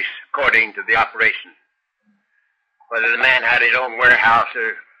the space according to the operation. Whether the man had his own warehouse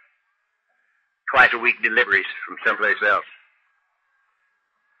or twice a week deliveries from someplace else.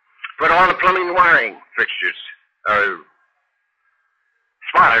 Put all the plumbing and wiring fixtures, or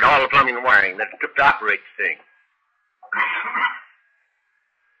spotted all the plumbing and wiring that took to operate the thing.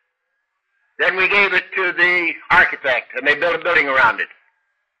 Then we gave it to the architect, and they built a building around it.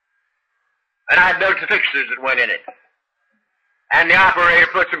 And I built the fixtures that went in it. And the operator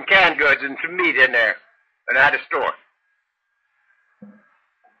put some canned goods and some meat in there, and I had a store.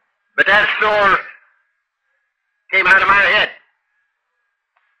 But that store came out of my head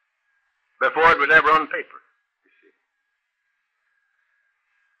before it was ever on paper.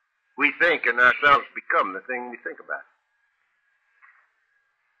 We think and ourselves become the thing we think about.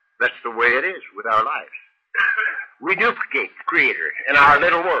 That's the way it is with our lives. We duplicate the Creator in our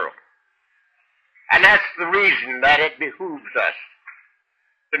little world. And that's the reason that it behooves us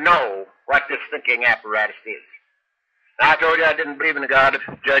to know what this thinking apparatus is. Now, I told you I didn't believe in a God of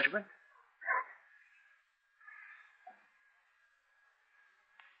judgment.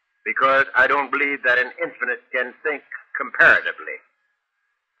 Because I don't believe that an infinite can think comparatively.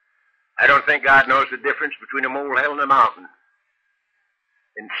 I don't think God knows the difference between a molehill and a mountain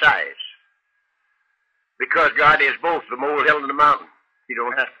in size. Because God is both the molehill and the mountain. You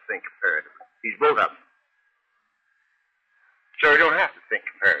don't have to think comparatively. He's both of them. So you don't have to think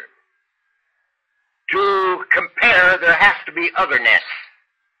comparatively. To compare, there has to be otherness.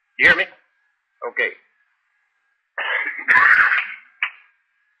 You hear me? Okay.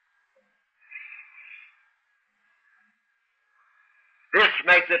 This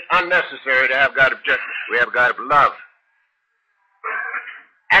makes it unnecessary to have God of justice. We have a God of love.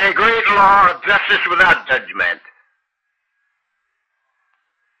 And a great law of justice without judgment.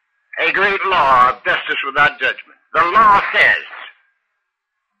 A great law of justice without judgment. The law says,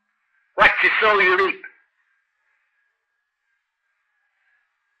 what you sow, you reap.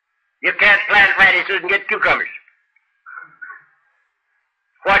 You can't plant radishes and get cucumbers.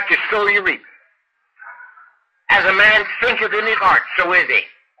 What you sow, you reap. As a man thinketh in his heart, so is he.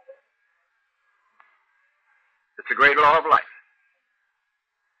 It's a great law of life.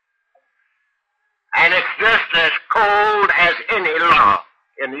 And it's just as cold as any law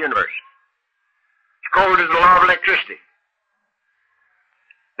in the universe. It's cold as the law of electricity.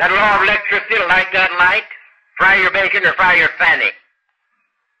 That law of electricity, light that light, fry your bacon or fry your fanny.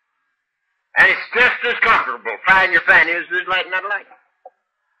 And it's just as comfortable frying your fanny as it is lighting that light.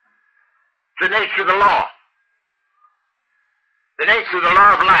 It's the nature of the law. The nature of the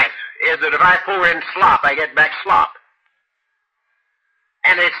law of life is that if I pour in slop, I get back slop.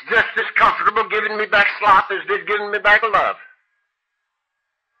 And it's just as comfortable giving me back slop as it is giving me back love.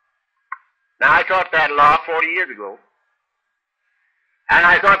 Now, I taught that law 40 years ago. And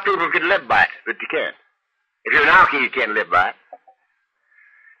I thought people could live by it, but you can't. If you're an alky, you can't live by it.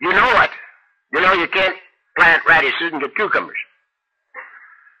 You know it. You know you can't plant radishes and get cucumbers.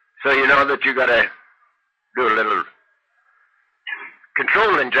 So you know that you got to do a little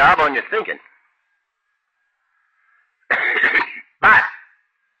controlling job on your thinking. But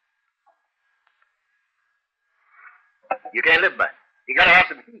you can't live by it. You got to have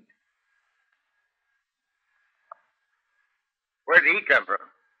some heat. Where'd the heat come from?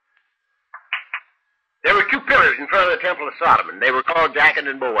 There were two pillars in front of the Temple of Solomon. They were called Jachin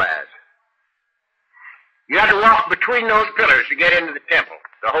and Boaz. You had to walk between those pillars to get into the temple,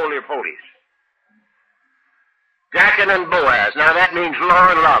 the Holy of Holies. Jachin and Boaz. Now that means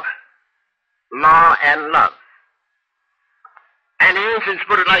law and love. Law and love. And the ancients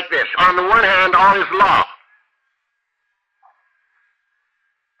put it like this. On the one hand, all is law.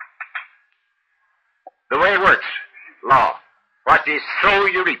 The way it works, law. What you sow,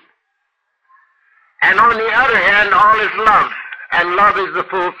 you reap. And on the other hand, all is love. And love is the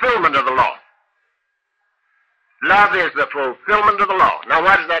fulfillment of the law. Love is the fulfillment of the law. Now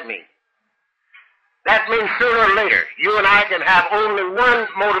what does that mean? That means sooner or later, you and I can have only one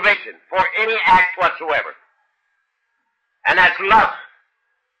motivation for any act whatsoever. And that's love.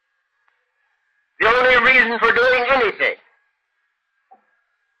 The only reason for doing anything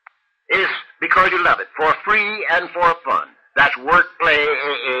is because you love it, for free and for fun. That's work, play,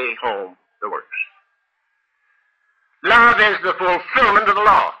 AA, home, the works. Love is the fulfillment of the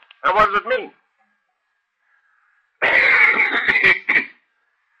law. Now what does it mean?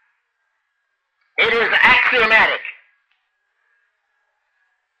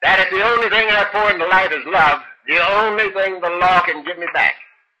 if the only thing I pour into life is love, the only thing the law can give me back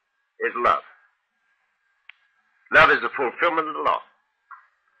is love. Love is the fulfillment of the law.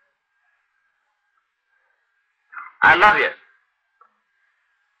 I love you.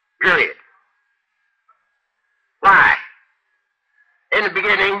 Period. Why? In the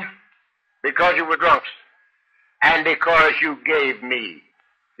beginning, because you were drunks, and because you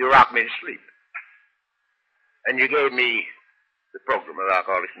rocked me to sleep, and you gave me the program of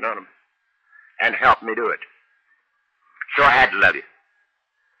Alcoholics Anonymous, and helped me do it. So I had to love you.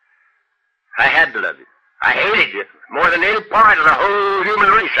 I had to love you. I hated you more than any part of the whole human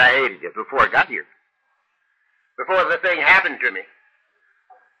race. I hated you before I got here. Before the thing happened to me.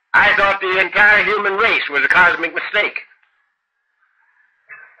 I thought the entire human race was a cosmic mistake.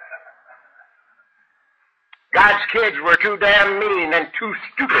 God's kids were too damn mean and too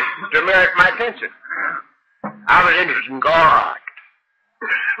stupid to merit my attention. I was interested in God.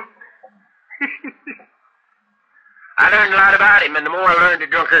 I learned a lot about him, and the more I learned, the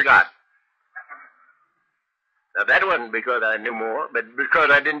drunker I got. Now, that wasn't because I knew more, but because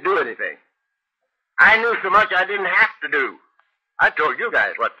I didn't do anything. I knew so much I didn't have to do. I told you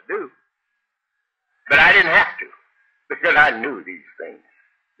guys what to do. But I didn't have to, because I knew these things,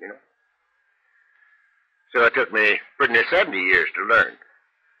 you know. So it took me pretty near 70 years to learn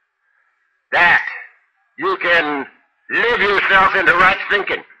that you can live yourself into right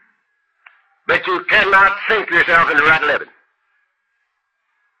thinking, but you cannot think yourself into right living.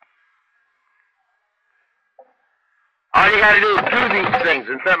 All you got to do is do these things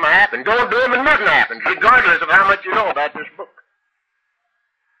and something will happen. Don't do them and nothing happens, regardless of how much you know about this book.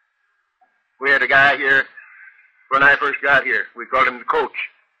 We had a guy here, when I first got here, we called him the coach.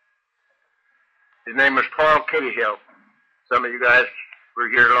 His name was Paul Cahill. Some of you guys were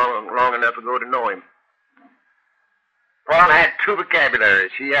here long enough ago to know him. Paul had two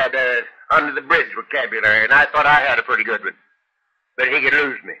vocabularies. He had under the bridge vocabulary, and I thought I had a pretty good one. But he could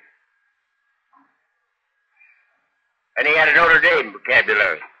lose me. And he had a Notre Dame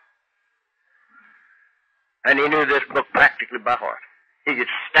vocabulary. And he knew this book practically by heart. He could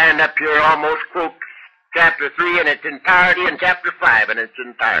stand up here, almost quote chapter 3 in its entirety and chapter 5 in its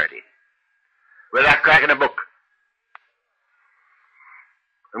entirety, without cracking a book.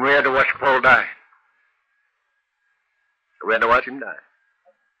 And we had to watch Paul die. We had to watch him die.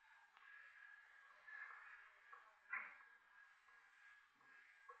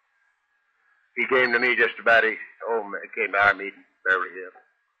 He came to me just about, he came to our meeting, Beverly Hills,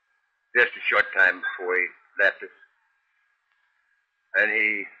 just a short time before he left us. And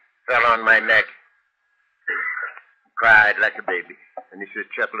he fell on my neck, cried like a baby. And he says,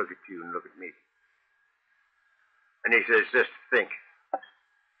 Chuck, look at you and look at me. And he says, just think,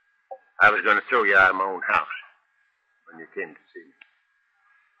 I was going to throw you out of my own house when you came to see me.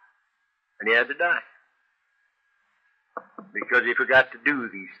 And he had to die. Because he forgot to do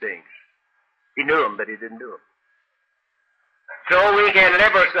these things. He knew them, but he didn't do them. So we can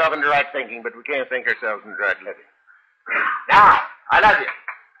live ourselves into right thinking, but we can't think ourselves into right living. Now, I love you.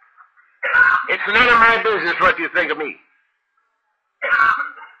 It's none of my business what you think of me.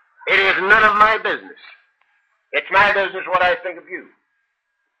 It is none of my business. It's my business what I think of you.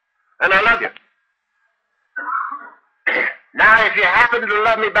 And I love you. Now, if you happen to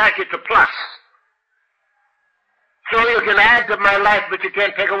love me back, it's a plus. So you can add to my life, but you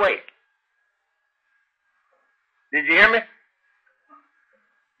can't take away. Did you hear me?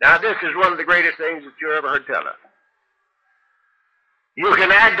 Now, this is one of the greatest things that you ever heard tell of. You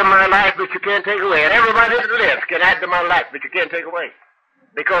can add to my life, but you can't take away. And everybody that lives can add to my life, but you can't take away.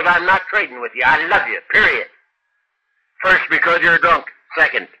 Because I'm not trading with you. I love you, period. First, because you're drunk.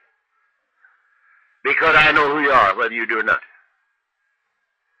 Second, because I know who you are, whether you do or not.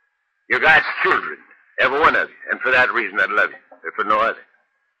 You're God's children, every one of you. And for that reason, I love you. If for no other.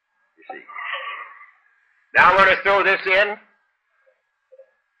 You see. Now I want to throw this in.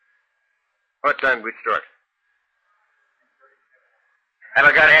 What time do we start? Have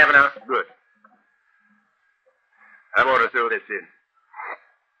I got half an hour? Good. I want to throw this in.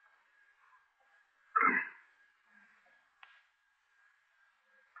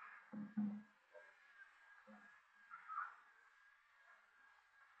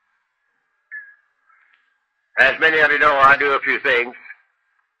 As many of you know, I do a few things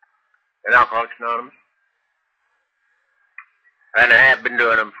in Alcoholics Anonymous. And I have been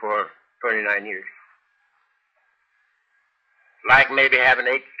doing them for 29 years. Like maybe having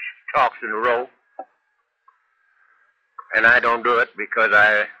 8 talks in a row. And I don't do it because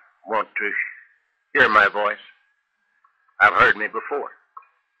I want to hear my voice. I've heard me before.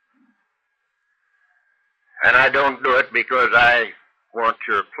 And I don't do it because I want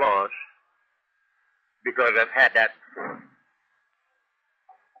your applause because I've had that before.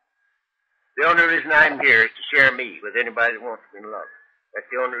 The only reason I'm here is to share me with anybody that wants me in love. That's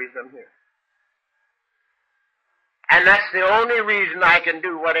the only reason I'm here. And that's the only reason I can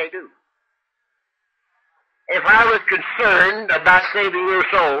do what I do. If I was concerned about saving your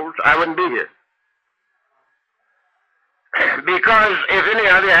souls, I wouldn't be here. Because if any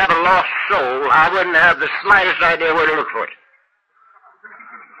of you have a lost soul, I wouldn't have the slightest idea where to look for it.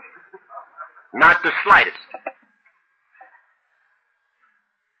 Not the slightest.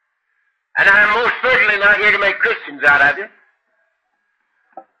 And I'm most certainly not here to make Christians out of you.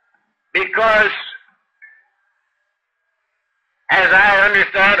 Because, as I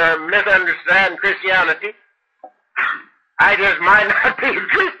understand or misunderstand Christianity, I just might not be a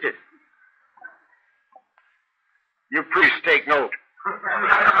Christian. You priests take note.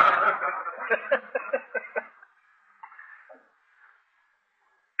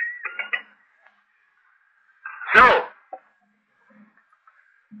 So,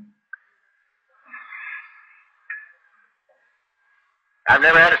 I've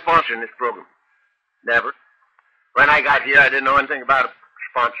never had a sponsor in this program. Never. When I got here, I didn't know anything about a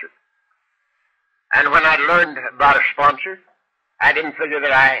sponsor. And when I learned about a sponsor, I didn't figure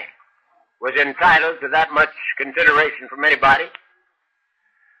that I was entitled to that much consideration from anybody.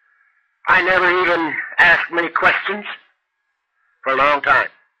 I never even asked many questions for a long time.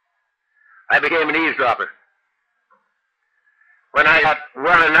 I became an eavesdropper. When I got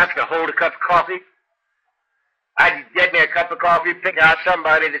well enough to hold a cup of coffee, I'd get me a cup of coffee, pick out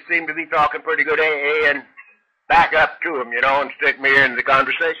somebody that seemed to be talking pretty good AA, and back up to them, and stick me in the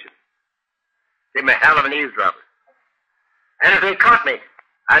conversation. Give me a hell of an eavesdropper. And if they caught me,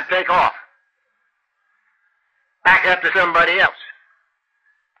 I'd take off. Back up to somebody else.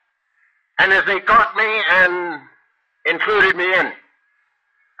 And if they caught me and included me in,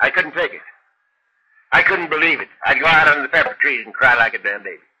 I couldn't take it. I couldn't believe it. I'd go out under the pepper trees and cry like a damn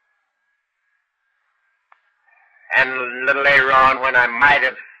baby. And a little later on, when I might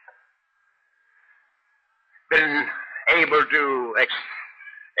have been able to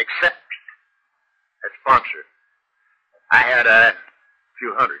accept a sponsor, I had a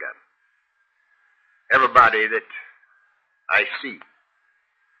few hundred of them. Everybody that I see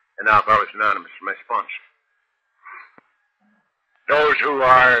in Alcoholics Anonymous is my sponsor. Those who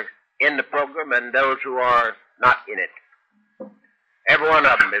are in the program and those who are not in it. Every one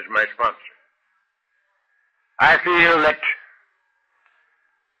of them is my sponsor. I feel that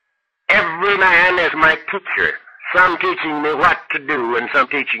every man is my teacher, some teaching me what to do and some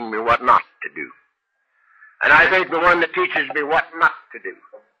teaching me what not to do. And I think the one that teaches me what not to do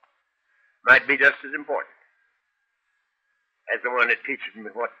might be just as important as the one that teaches me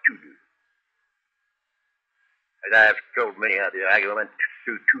what to do. As I have told many of you, I went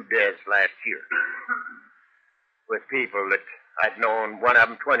through 2 deaths last year with people that I'd known, one of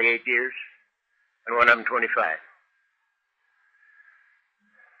them 28 years and one of them 25.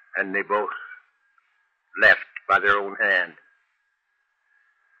 And they both left by their own hand.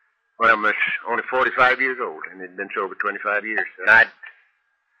 One of them was only 45 years old, and he'd been sober 25 years. And I'd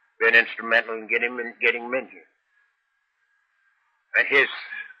been instrumental in getting him in here. And his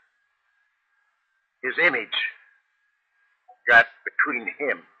image got between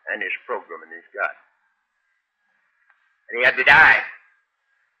him and his program and his God. And he had to die.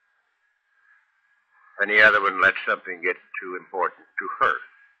 And the other one let something get too important to her.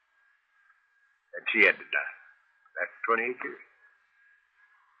 And she had to die. That's 28 years.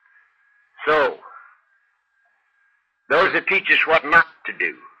 So, those that teach us what not to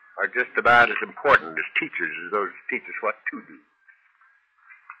do are just about as important as teachers as those that teach us what to do.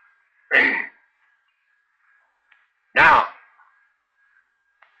 Now,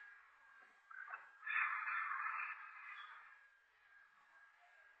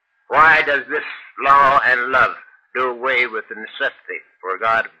 why does this law and love do away with the necessity for a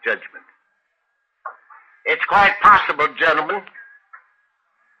God of judgment? It's quite possible, gentlemen,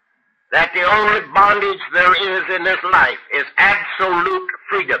 that the only bondage there is in this life is absolute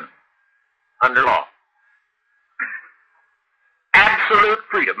freedom under law. Absolute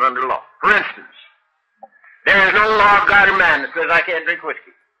freedom under law. For instance, there is no law of God or man that says I can't drink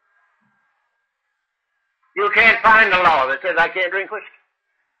whiskey. You can't find a law that says I can't drink whiskey.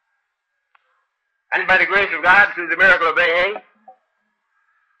 And by the grace of God, through the miracle of AA,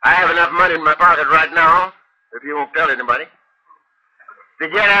 I have enough money in my pocket right now, if you won't tell anybody, to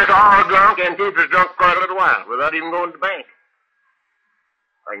get us all drunk and keep us drunk for a little while without even going to the bank.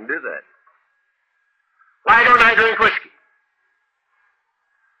 I can do that. Why don't I drink whiskey?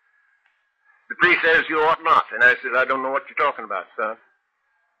 The priest says you ought not. And I said, I don't know what you're talking about, son.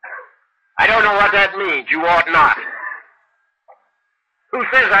 I don't know what that means, you ought not. Who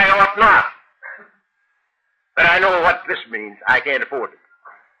says I ought not? But I know what this means. I can't afford it.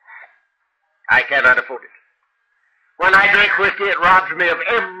 I cannot afford it. When I drink whiskey, it robs me of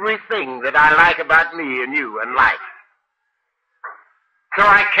everything that I like about me and you and life. So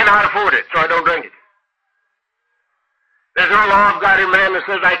I cannot afford it, so I don't drink it. There's no law of God in man that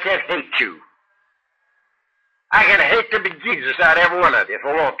says I can't hate you. I can hate the bejesus out of every one of you if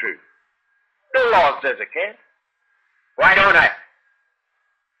I want to. No law says I can't. Why don't I?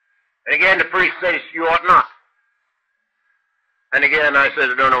 And again, the priest says you ought not. And again, I said,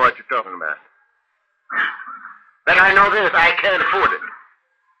 I don't know what you're talking about. But I know this, I can't afford it.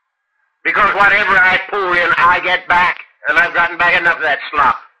 Because whatever I pour in, I get back, and I've gotten back enough of that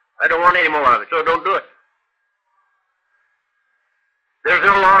slop. I don't want any more of it, so don't do it. There's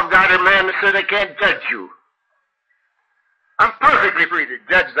no law of God in man that says I can't judge you. I'm perfectly free to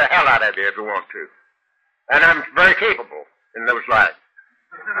judge the hell out of you if I want to. And I'm very capable in those lives.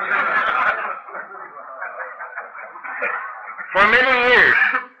 For many years,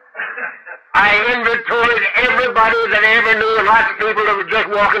 I inventoried everybody that I ever knew and lots of people that were just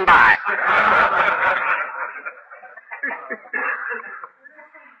walking by.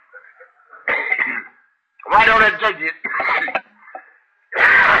 Why don't I judge you?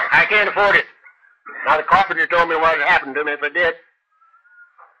 I can't afford it. Now, the carpenter told me what had happened to me if I did.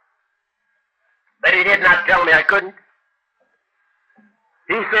 But he did not tell me I couldn't.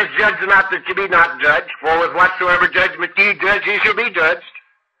 He says, judge not that you be not judged, for with whatsoever judgment ye judge, ye shall be judged.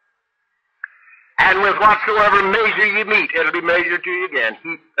 And with whatsoever measure ye meet, it'll be measured to you again,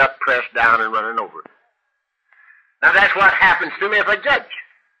 heaped up, pressed down, and running over. Now, that's what happens to me if I judge.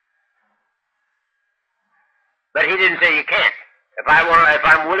 But he didn't say you can't. If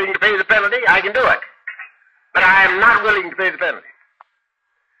I'm willing to pay the penalty, I can do it. But I am not willing to pay the penalty.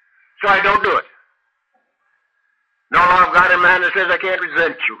 So I don't do it. No law of God in man that says I can't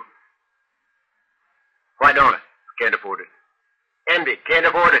resent you. Why don't I? Can't afford it. Envy, can't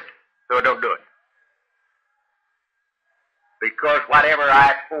afford it. So I don't do it. Because whatever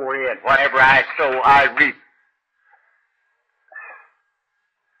I pour in, whatever I sow, I reap.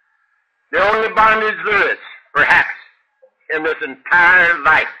 The only bondage there is, perhaps, in this entire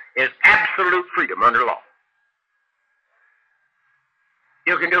life is absolute freedom under law.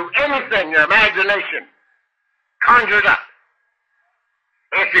 You can do anything your imagination conjures up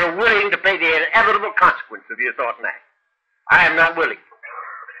if you're willing to pay the inevitable consequence of your thought and act. I am not willing,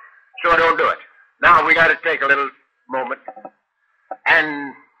 so I don't do it. Now we got to take a little moment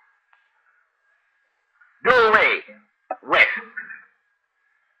and do away with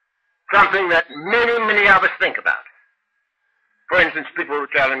something that many, many of us think about. For instance, people were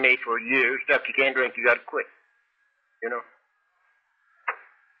telling me for years, stuff you can't drink, you got to quit. You know?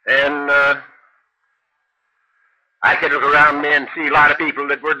 And I could look around me and see a lot of people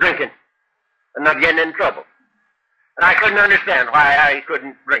that were drinking and not getting in trouble. And I couldn't understand why I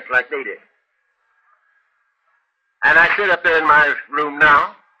couldn't drink like they did. And I sit up there in my room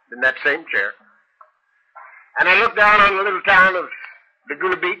now, in that same chair, and I look down on the little town of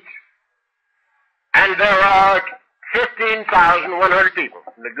Laguna Beach, and there are 15,100 people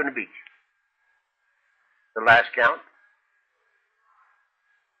in Laguna Beach. The last count.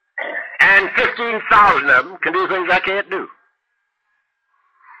 And 15,000 of them can do things I can't do.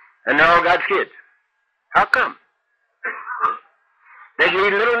 And they're all God's kids. How come? They can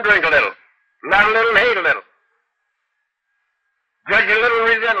eat a little and drink a little. Love a little and hate a little. Judge a little and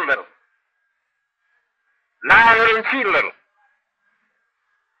resent a little. Lie a little and cheat a little.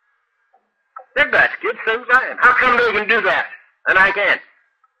 They're God's kids, same as I am. How come they can do that and I can't?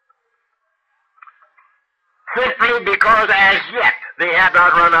 Simply because as yet they have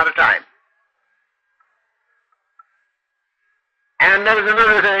not run out of time. And there's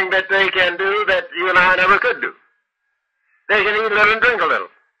another thing that they can do that you and I never could do. They can eat a little and drink a little.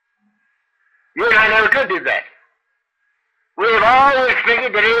 You and I never could do that. We've always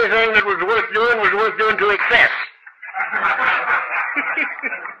figured that anything that was worth doing to excess.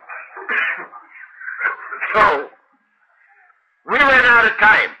 So, we ran out of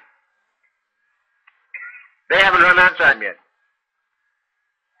time. They haven't run out of time yet.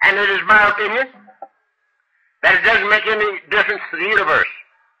 And it is my opinion that it doesn't make any difference to the universe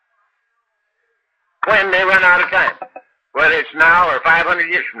when they run out of time. Whether it's now or 500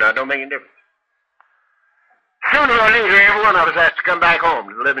 years from now, it don't make any difference. Sooner or later, every one of us has to come back home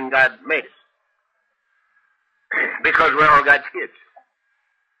to the living God made us. Because we're all God's kids.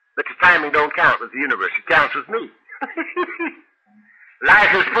 But the timing don't count with the universe. It counts with me.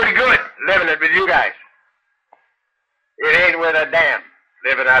 Life is pretty good living it with you guys. It ain't with a damn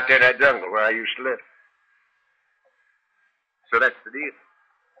living out there in that jungle where I used to live. So that's the deal.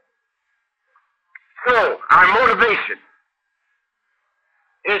 So, our motivation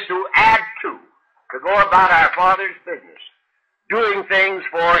is to add to go about our Father's business, doing things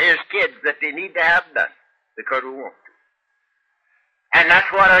for His kids that they need to have done because we want to. And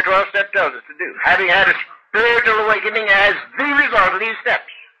that's what our 12 step tells us to do. Having had a spiritual awakening as the result of these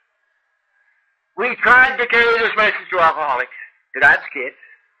steps, we tried to carry this message to alcoholics, to God's kids,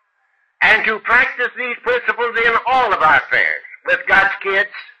 and to practice these principles in all of our affairs with God's kids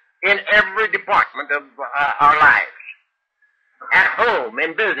in every department of our lives. At home,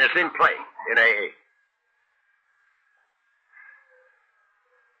 in business, in play, in AA.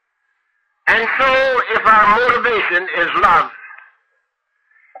 And so, if our motivation is love,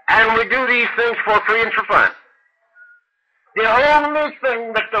 and we do these things for free and for fun, the only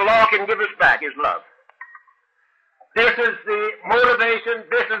thing that the law can give us back is love. This is the motivation,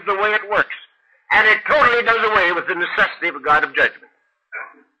 this is the way it works. And it totally does away with the necessity of a God of judgment.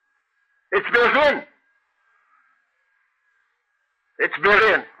 It's built in. It's built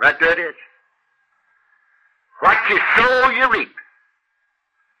in. Right there it is. What you sow, you reap.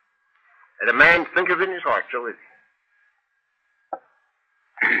 And a man thinketh in his heart, so is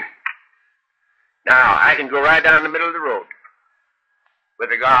he. Now, I can go right down the middle of the road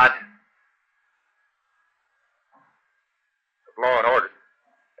with a God of law and order, a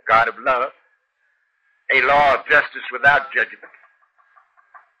God of love, a law of justice without judgment.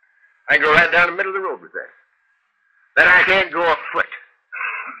 I can go right down the middle of the road with that. Then I can't go afoot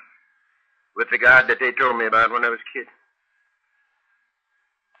with the God that they told me about when I was a kid.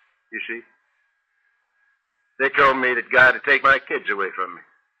 You see? They told me that God would take my kids away from me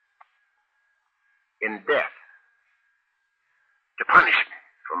in death to punish me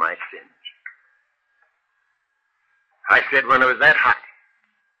for my sins. I said when I was that hot,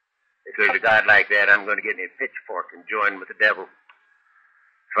 if there's a God like that, I'm going to get me a pitchfork and join with the devil.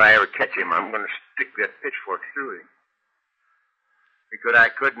 If I ever catch him, I'm going to stick that pitchfork through him. Because I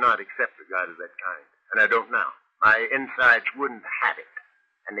could not accept a God of that kind. And I don't now. My insides wouldn't have it.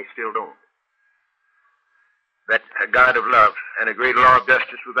 And they still don't. That a God of love and a great law of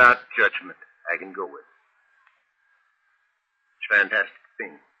justice without judgment, I can go with. It's a fantastic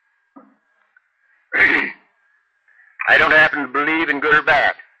thing. I don't happen to believe in good or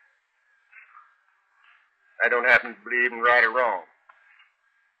bad. I don't happen to believe in right or wrong.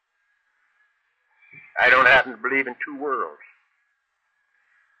 I don't happen to believe in two worlds.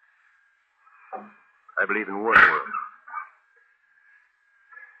 I believe in one world.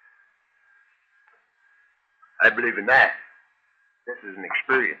 I believe in that. This is an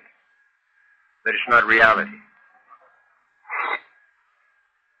experience, but it's not reality.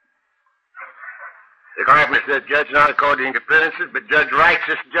 The carpenter says, judge not according to appearances, but judge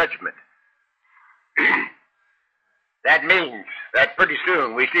righteous judgment. That means that pretty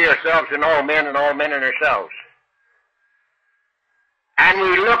soon we see ourselves in all men and all men in ourselves. And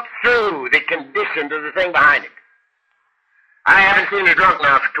we look through the condition of the thing behind it. I haven't seen a drunk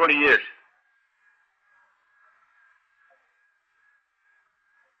now for 20 years.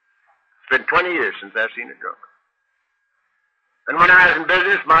 It's been 20 years since I've seen a drunk. And when I was in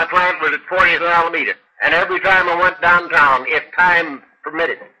business, my plant was at 40th and Alameda. And every time I went downtown, if time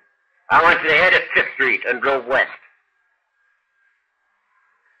permitted, I went to the head of 5th Street and drove west.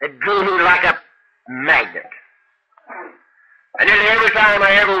 It drew me like a magnet. And nearly every time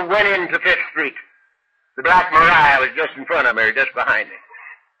I ever went into 5th Street, the Black Maria was just in front of me or just behind me.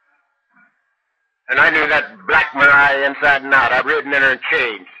 And I knew that Black Maria inside and out. I've ridden in her in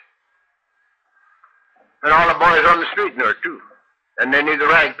chains. And all the boys on the street knew her, too. And they knew the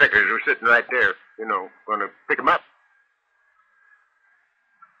rag pickers were sitting right there, you know, going to pick them up.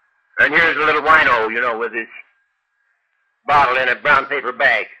 And here's a little wino, you know, with his bottle in a brown paper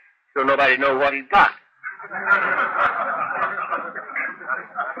bag, so nobody knows what he's got.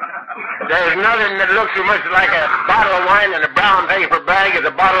 There's nothing that looks so much like a bottle of wine in a brown paper bag as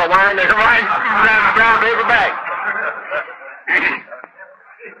a bottle of wine in a brown paper bag.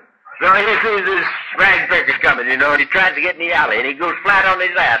 So he sees this rag picker coming, you know, and he tries to get in the alley, and he goes flat on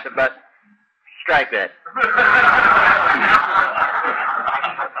his ass about strike that.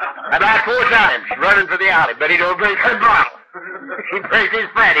 About 4 times, running for the alley, but he don't break that bottle. He breaks his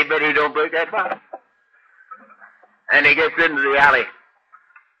fatty, but he don't break that bottle. And he gets into the alley,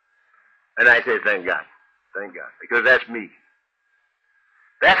 and I say, thank God, because that's me.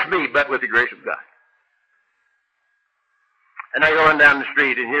 That's me, but with the grace of God. And I go on down the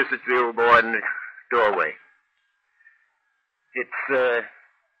street, and here sits the old boy in the doorway. It's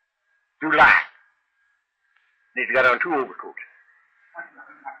July. He's got on 2 overcoats.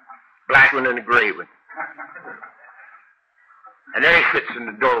 Black one and a gray one. And there he sits in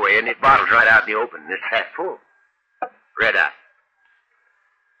the doorway, and his bottle's right out in the open, and it's half full. Red eye.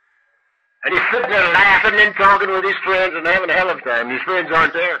 And he's sitting there laughing and talking with his friends and having a hell of a time. His friends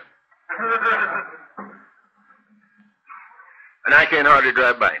aren't there. And I can't hardly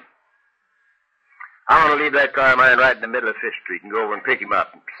drive by him. I want to leave that car of mine right in the middle of 5th Street and go over and pick him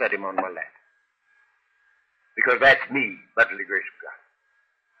up and set him on my lap. Because that's me, but to the grace of God.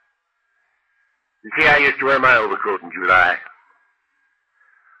 You see, I used to wear my overcoat in July.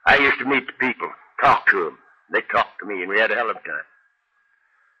 I used to meet the people, talk to them. They talked to me, and we had a hell of a time.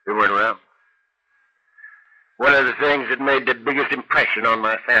 They weren't around. One of the things that made the biggest impression on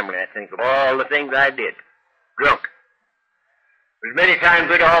my family, I think, of all the things I did, drunk. There's many times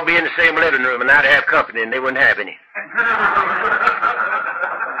we'd all be in the same living room, and I'd have company, and they wouldn't have any.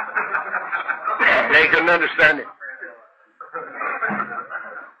 They couldn't understand it.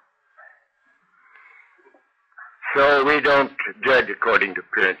 So we don't judge according to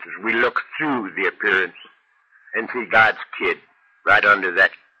appearances. We look through the appearance and see God's kid right under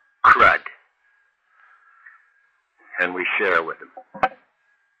that crud. And we share with him.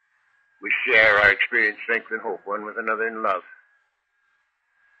 We share our experience, strength, and hope, one with another in love.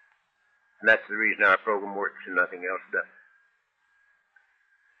 And that's the reason our program works and nothing else does.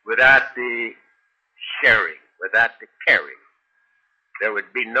 Without the sharing, without the caring, there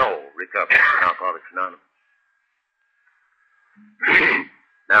would be no recovery in Alcoholics Anonymous.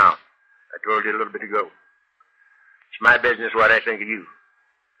 Now, I told you a little bit ago, it's my business what I think of you,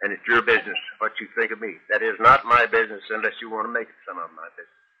 and it's your business what you think of me. That is not my business unless you want to make it some of my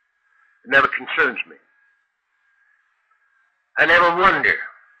business. It never concerns me. I never wonder,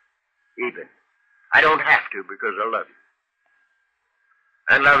 even. I don't have to because I love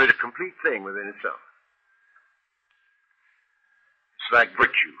you. And love is a complete thing within itself. It's like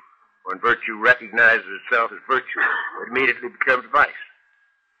virtue. When virtue recognizes itself as virtue, it immediately becomes vice.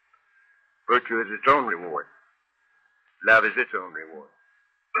 Virtue is its own reward. Love is its own reward.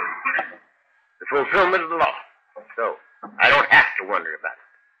 The fulfillment of the law. So, I don't have to wonder about it.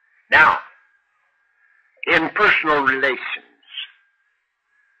 Now, in personal relations,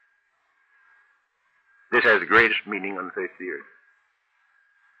 this has the greatest meaning on the face of the earth.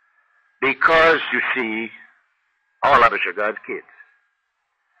 Because, you see, all of us are God's kids.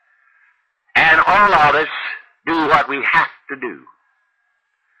 And all of us do what we have to do.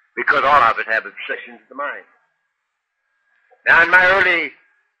 Because all of us have obsessions of the mind. Now, in my early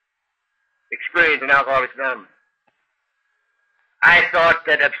experience in Alcoholics Anonymous, I thought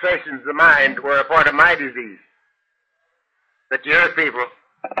that obsessions of the mind were a part of my disease. That the earth people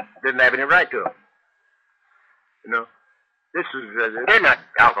didn't have any right to them. You know, they're not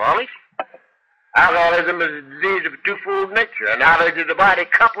alcoholics. Alcoholism is a disease of a twofold nature, a knowledge of the body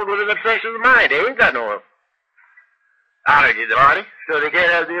coupled with an obsession of the mind. They ain't got no knowledge of the body, so they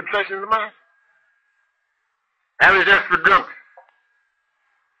can't have the obsession of the mind. That was just for drunks.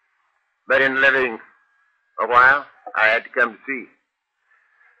 But in living a while, I had to come to see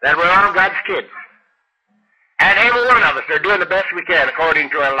that we're all God's kids. And every one of us are doing the best we can according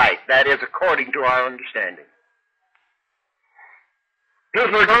to our light. That is, according to our understanding.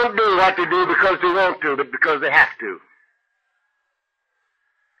 People don't do what they do because they want to, but because they have to.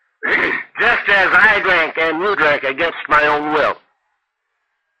 Just as I drank and you drank against my own will.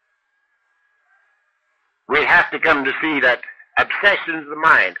 We have to come to see that obsessions of the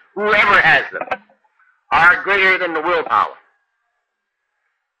mind, whoever has them, are greater than the willpower.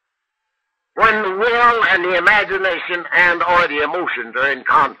 When the will and the imagination and or the emotions are in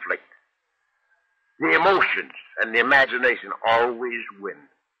conflict, the emotions and the imagination always win.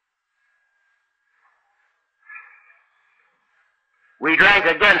 We drank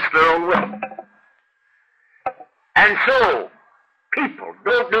against their own will. And so, people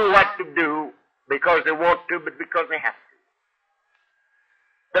don't do what they do because they want to, but because they have to.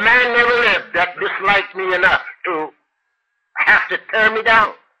 The man never lived that disliked me enough to have to tear me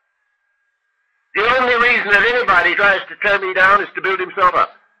down. The only reason that anybody tries to tear me down is to build himself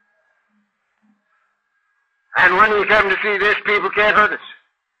up. And when we come to see this, people can't hurt us.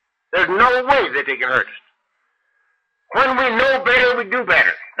 There's no way that they can hurt us. When we know better, we do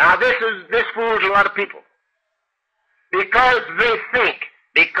better. Now this fools a lot of people. Because they think,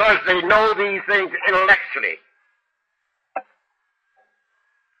 because they know these things intellectually.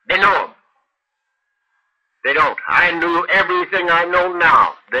 They know them. They don't. I knew everything I know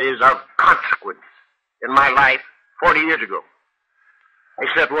now that is of consequence in my life 40 years ago.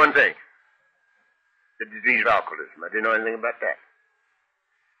 Except one thing. the disease of alcoholism. I didn't know anything about that.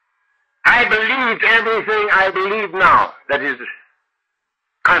 I believed everything I believe now that is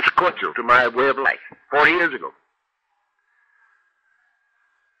consequential to my way of life 40 years ago.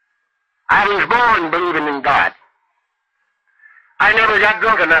 I was born believing in God. I never got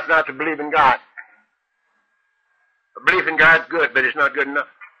drunk enough not to believe in God. A belief in God's good, but it's not good enough.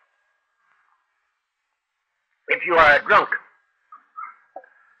 If you are a drunk,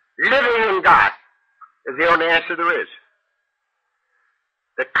 living in God is the only answer there is.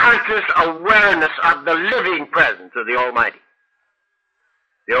 The conscious awareness of the living presence of the Almighty.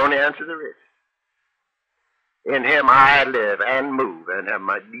 The only answer there is. In Him I live and move and have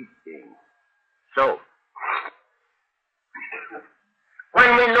my deep being. So,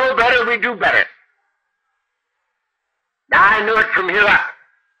 when we know better, we do better. Now, I knew it from here up,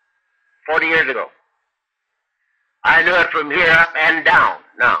 40 years ago. I knew it from here up and down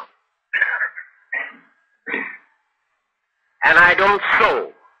now. And I don't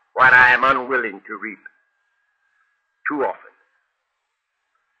sow what I am unwilling to reap too often.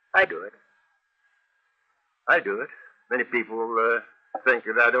 I do it. I do it. Many people think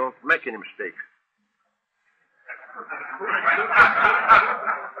that I don't make any mistakes.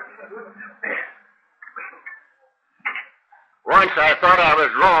 Once I thought I was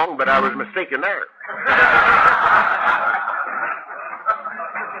wrong, but I was mistaken there.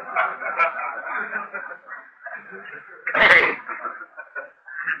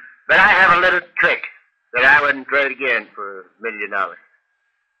 But I have a little trick that I wouldn't trade again for $1 million.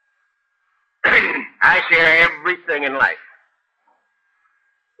 I share everything in life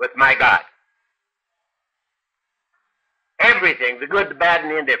with my God. Everything, the good, the bad,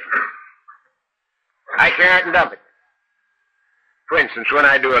 and the indifferent. I share it and dump it. For instance, when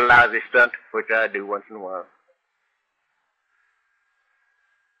I do a lousy stunt, which I do once in a while,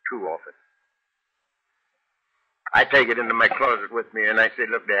 too often, I take it into my closet with me and I say,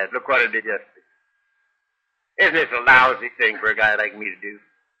 look, Dad, look what I did yesterday. Isn't this a lousy thing for a guy like me to do?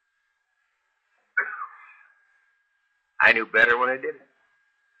 I knew better when I did it.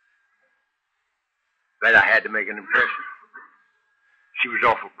 But I had to make an impression. She was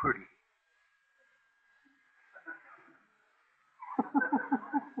awful pretty.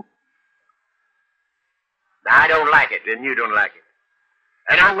 Now, I don't like it, and you don't like it.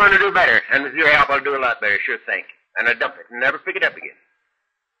 And I'm going to do better, and with your help, I'll do a lot better, sure thing. And I dump it and never pick it up again.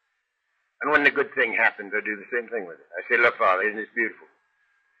 And when the good thing happens, I do the same thing with it. I say, look, Father, isn't this beautiful?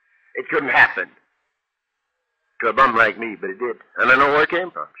 It couldn't happen to a bum like me, but it did. And I know where it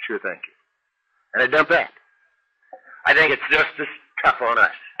came from. Sure, thank you. And I dump that. I think it's just as tough on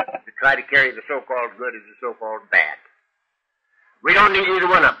us to try to carry the so-called good as the so-called bad. We don't need either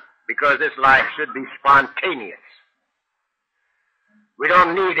one of them, because this life should be spontaneous. We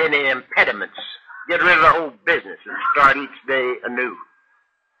don't need any impediments. Get rid of the whole business and start each day anew,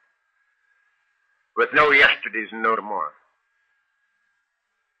 with no yesterdays and no tomorrow.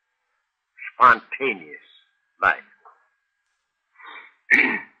 Spontaneous life.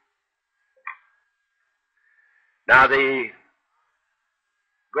 Now, the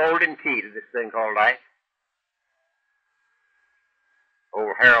golden key to this thing called life,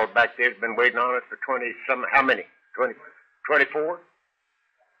 old Harold back there has been waiting on it for 20-some, how many? 24?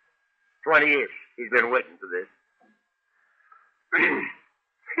 20 years he's been waiting for this.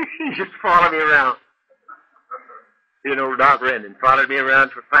 He just followed me around. You know, Doc Rendon followed me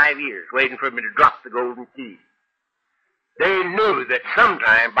around for 5 years, waiting for me to drop the golden key. They knew that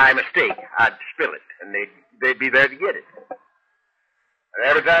sometime, by mistake, I'd spill it, and they'd be there to get it. And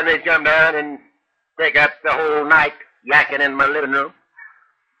every time they'd come down and take up the whole night yakking in my living room,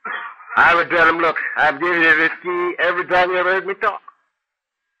 I would tell them, look, I've given you this key every time you ever heard me talk.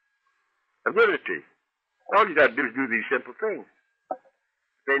 I've given it to you. All you got to do is do these simple things.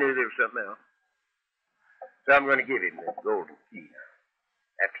 They knew there was something else. So I'm going to give him this golden key now,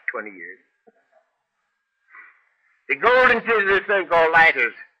 after 20 years. The golden key to this thing called life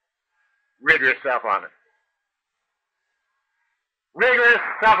is rigorous self-honesty. Rigorous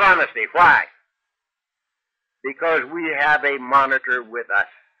self-honesty. Why? Because we have a monitor with us.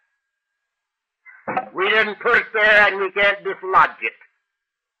 We didn't put it there and we can't dislodge it.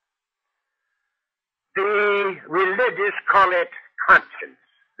 The religious call it conscience.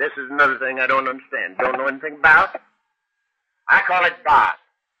 This is another thing I don't understand, don't know anything about. I call it God.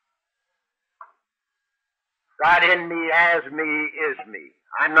 God in me, as me, is me.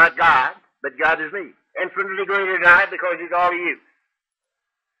 I'm not God, but God is me. Infinitely greater than I, because He's all of you,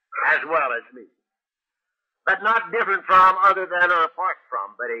 as well as me. But not different from, other than, or apart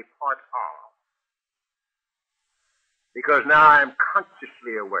from, but a part of. because now I am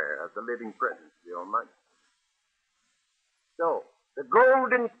consciously aware of the living presence of the Almighty. So, the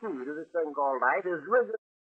golden key to this thing called life is risen.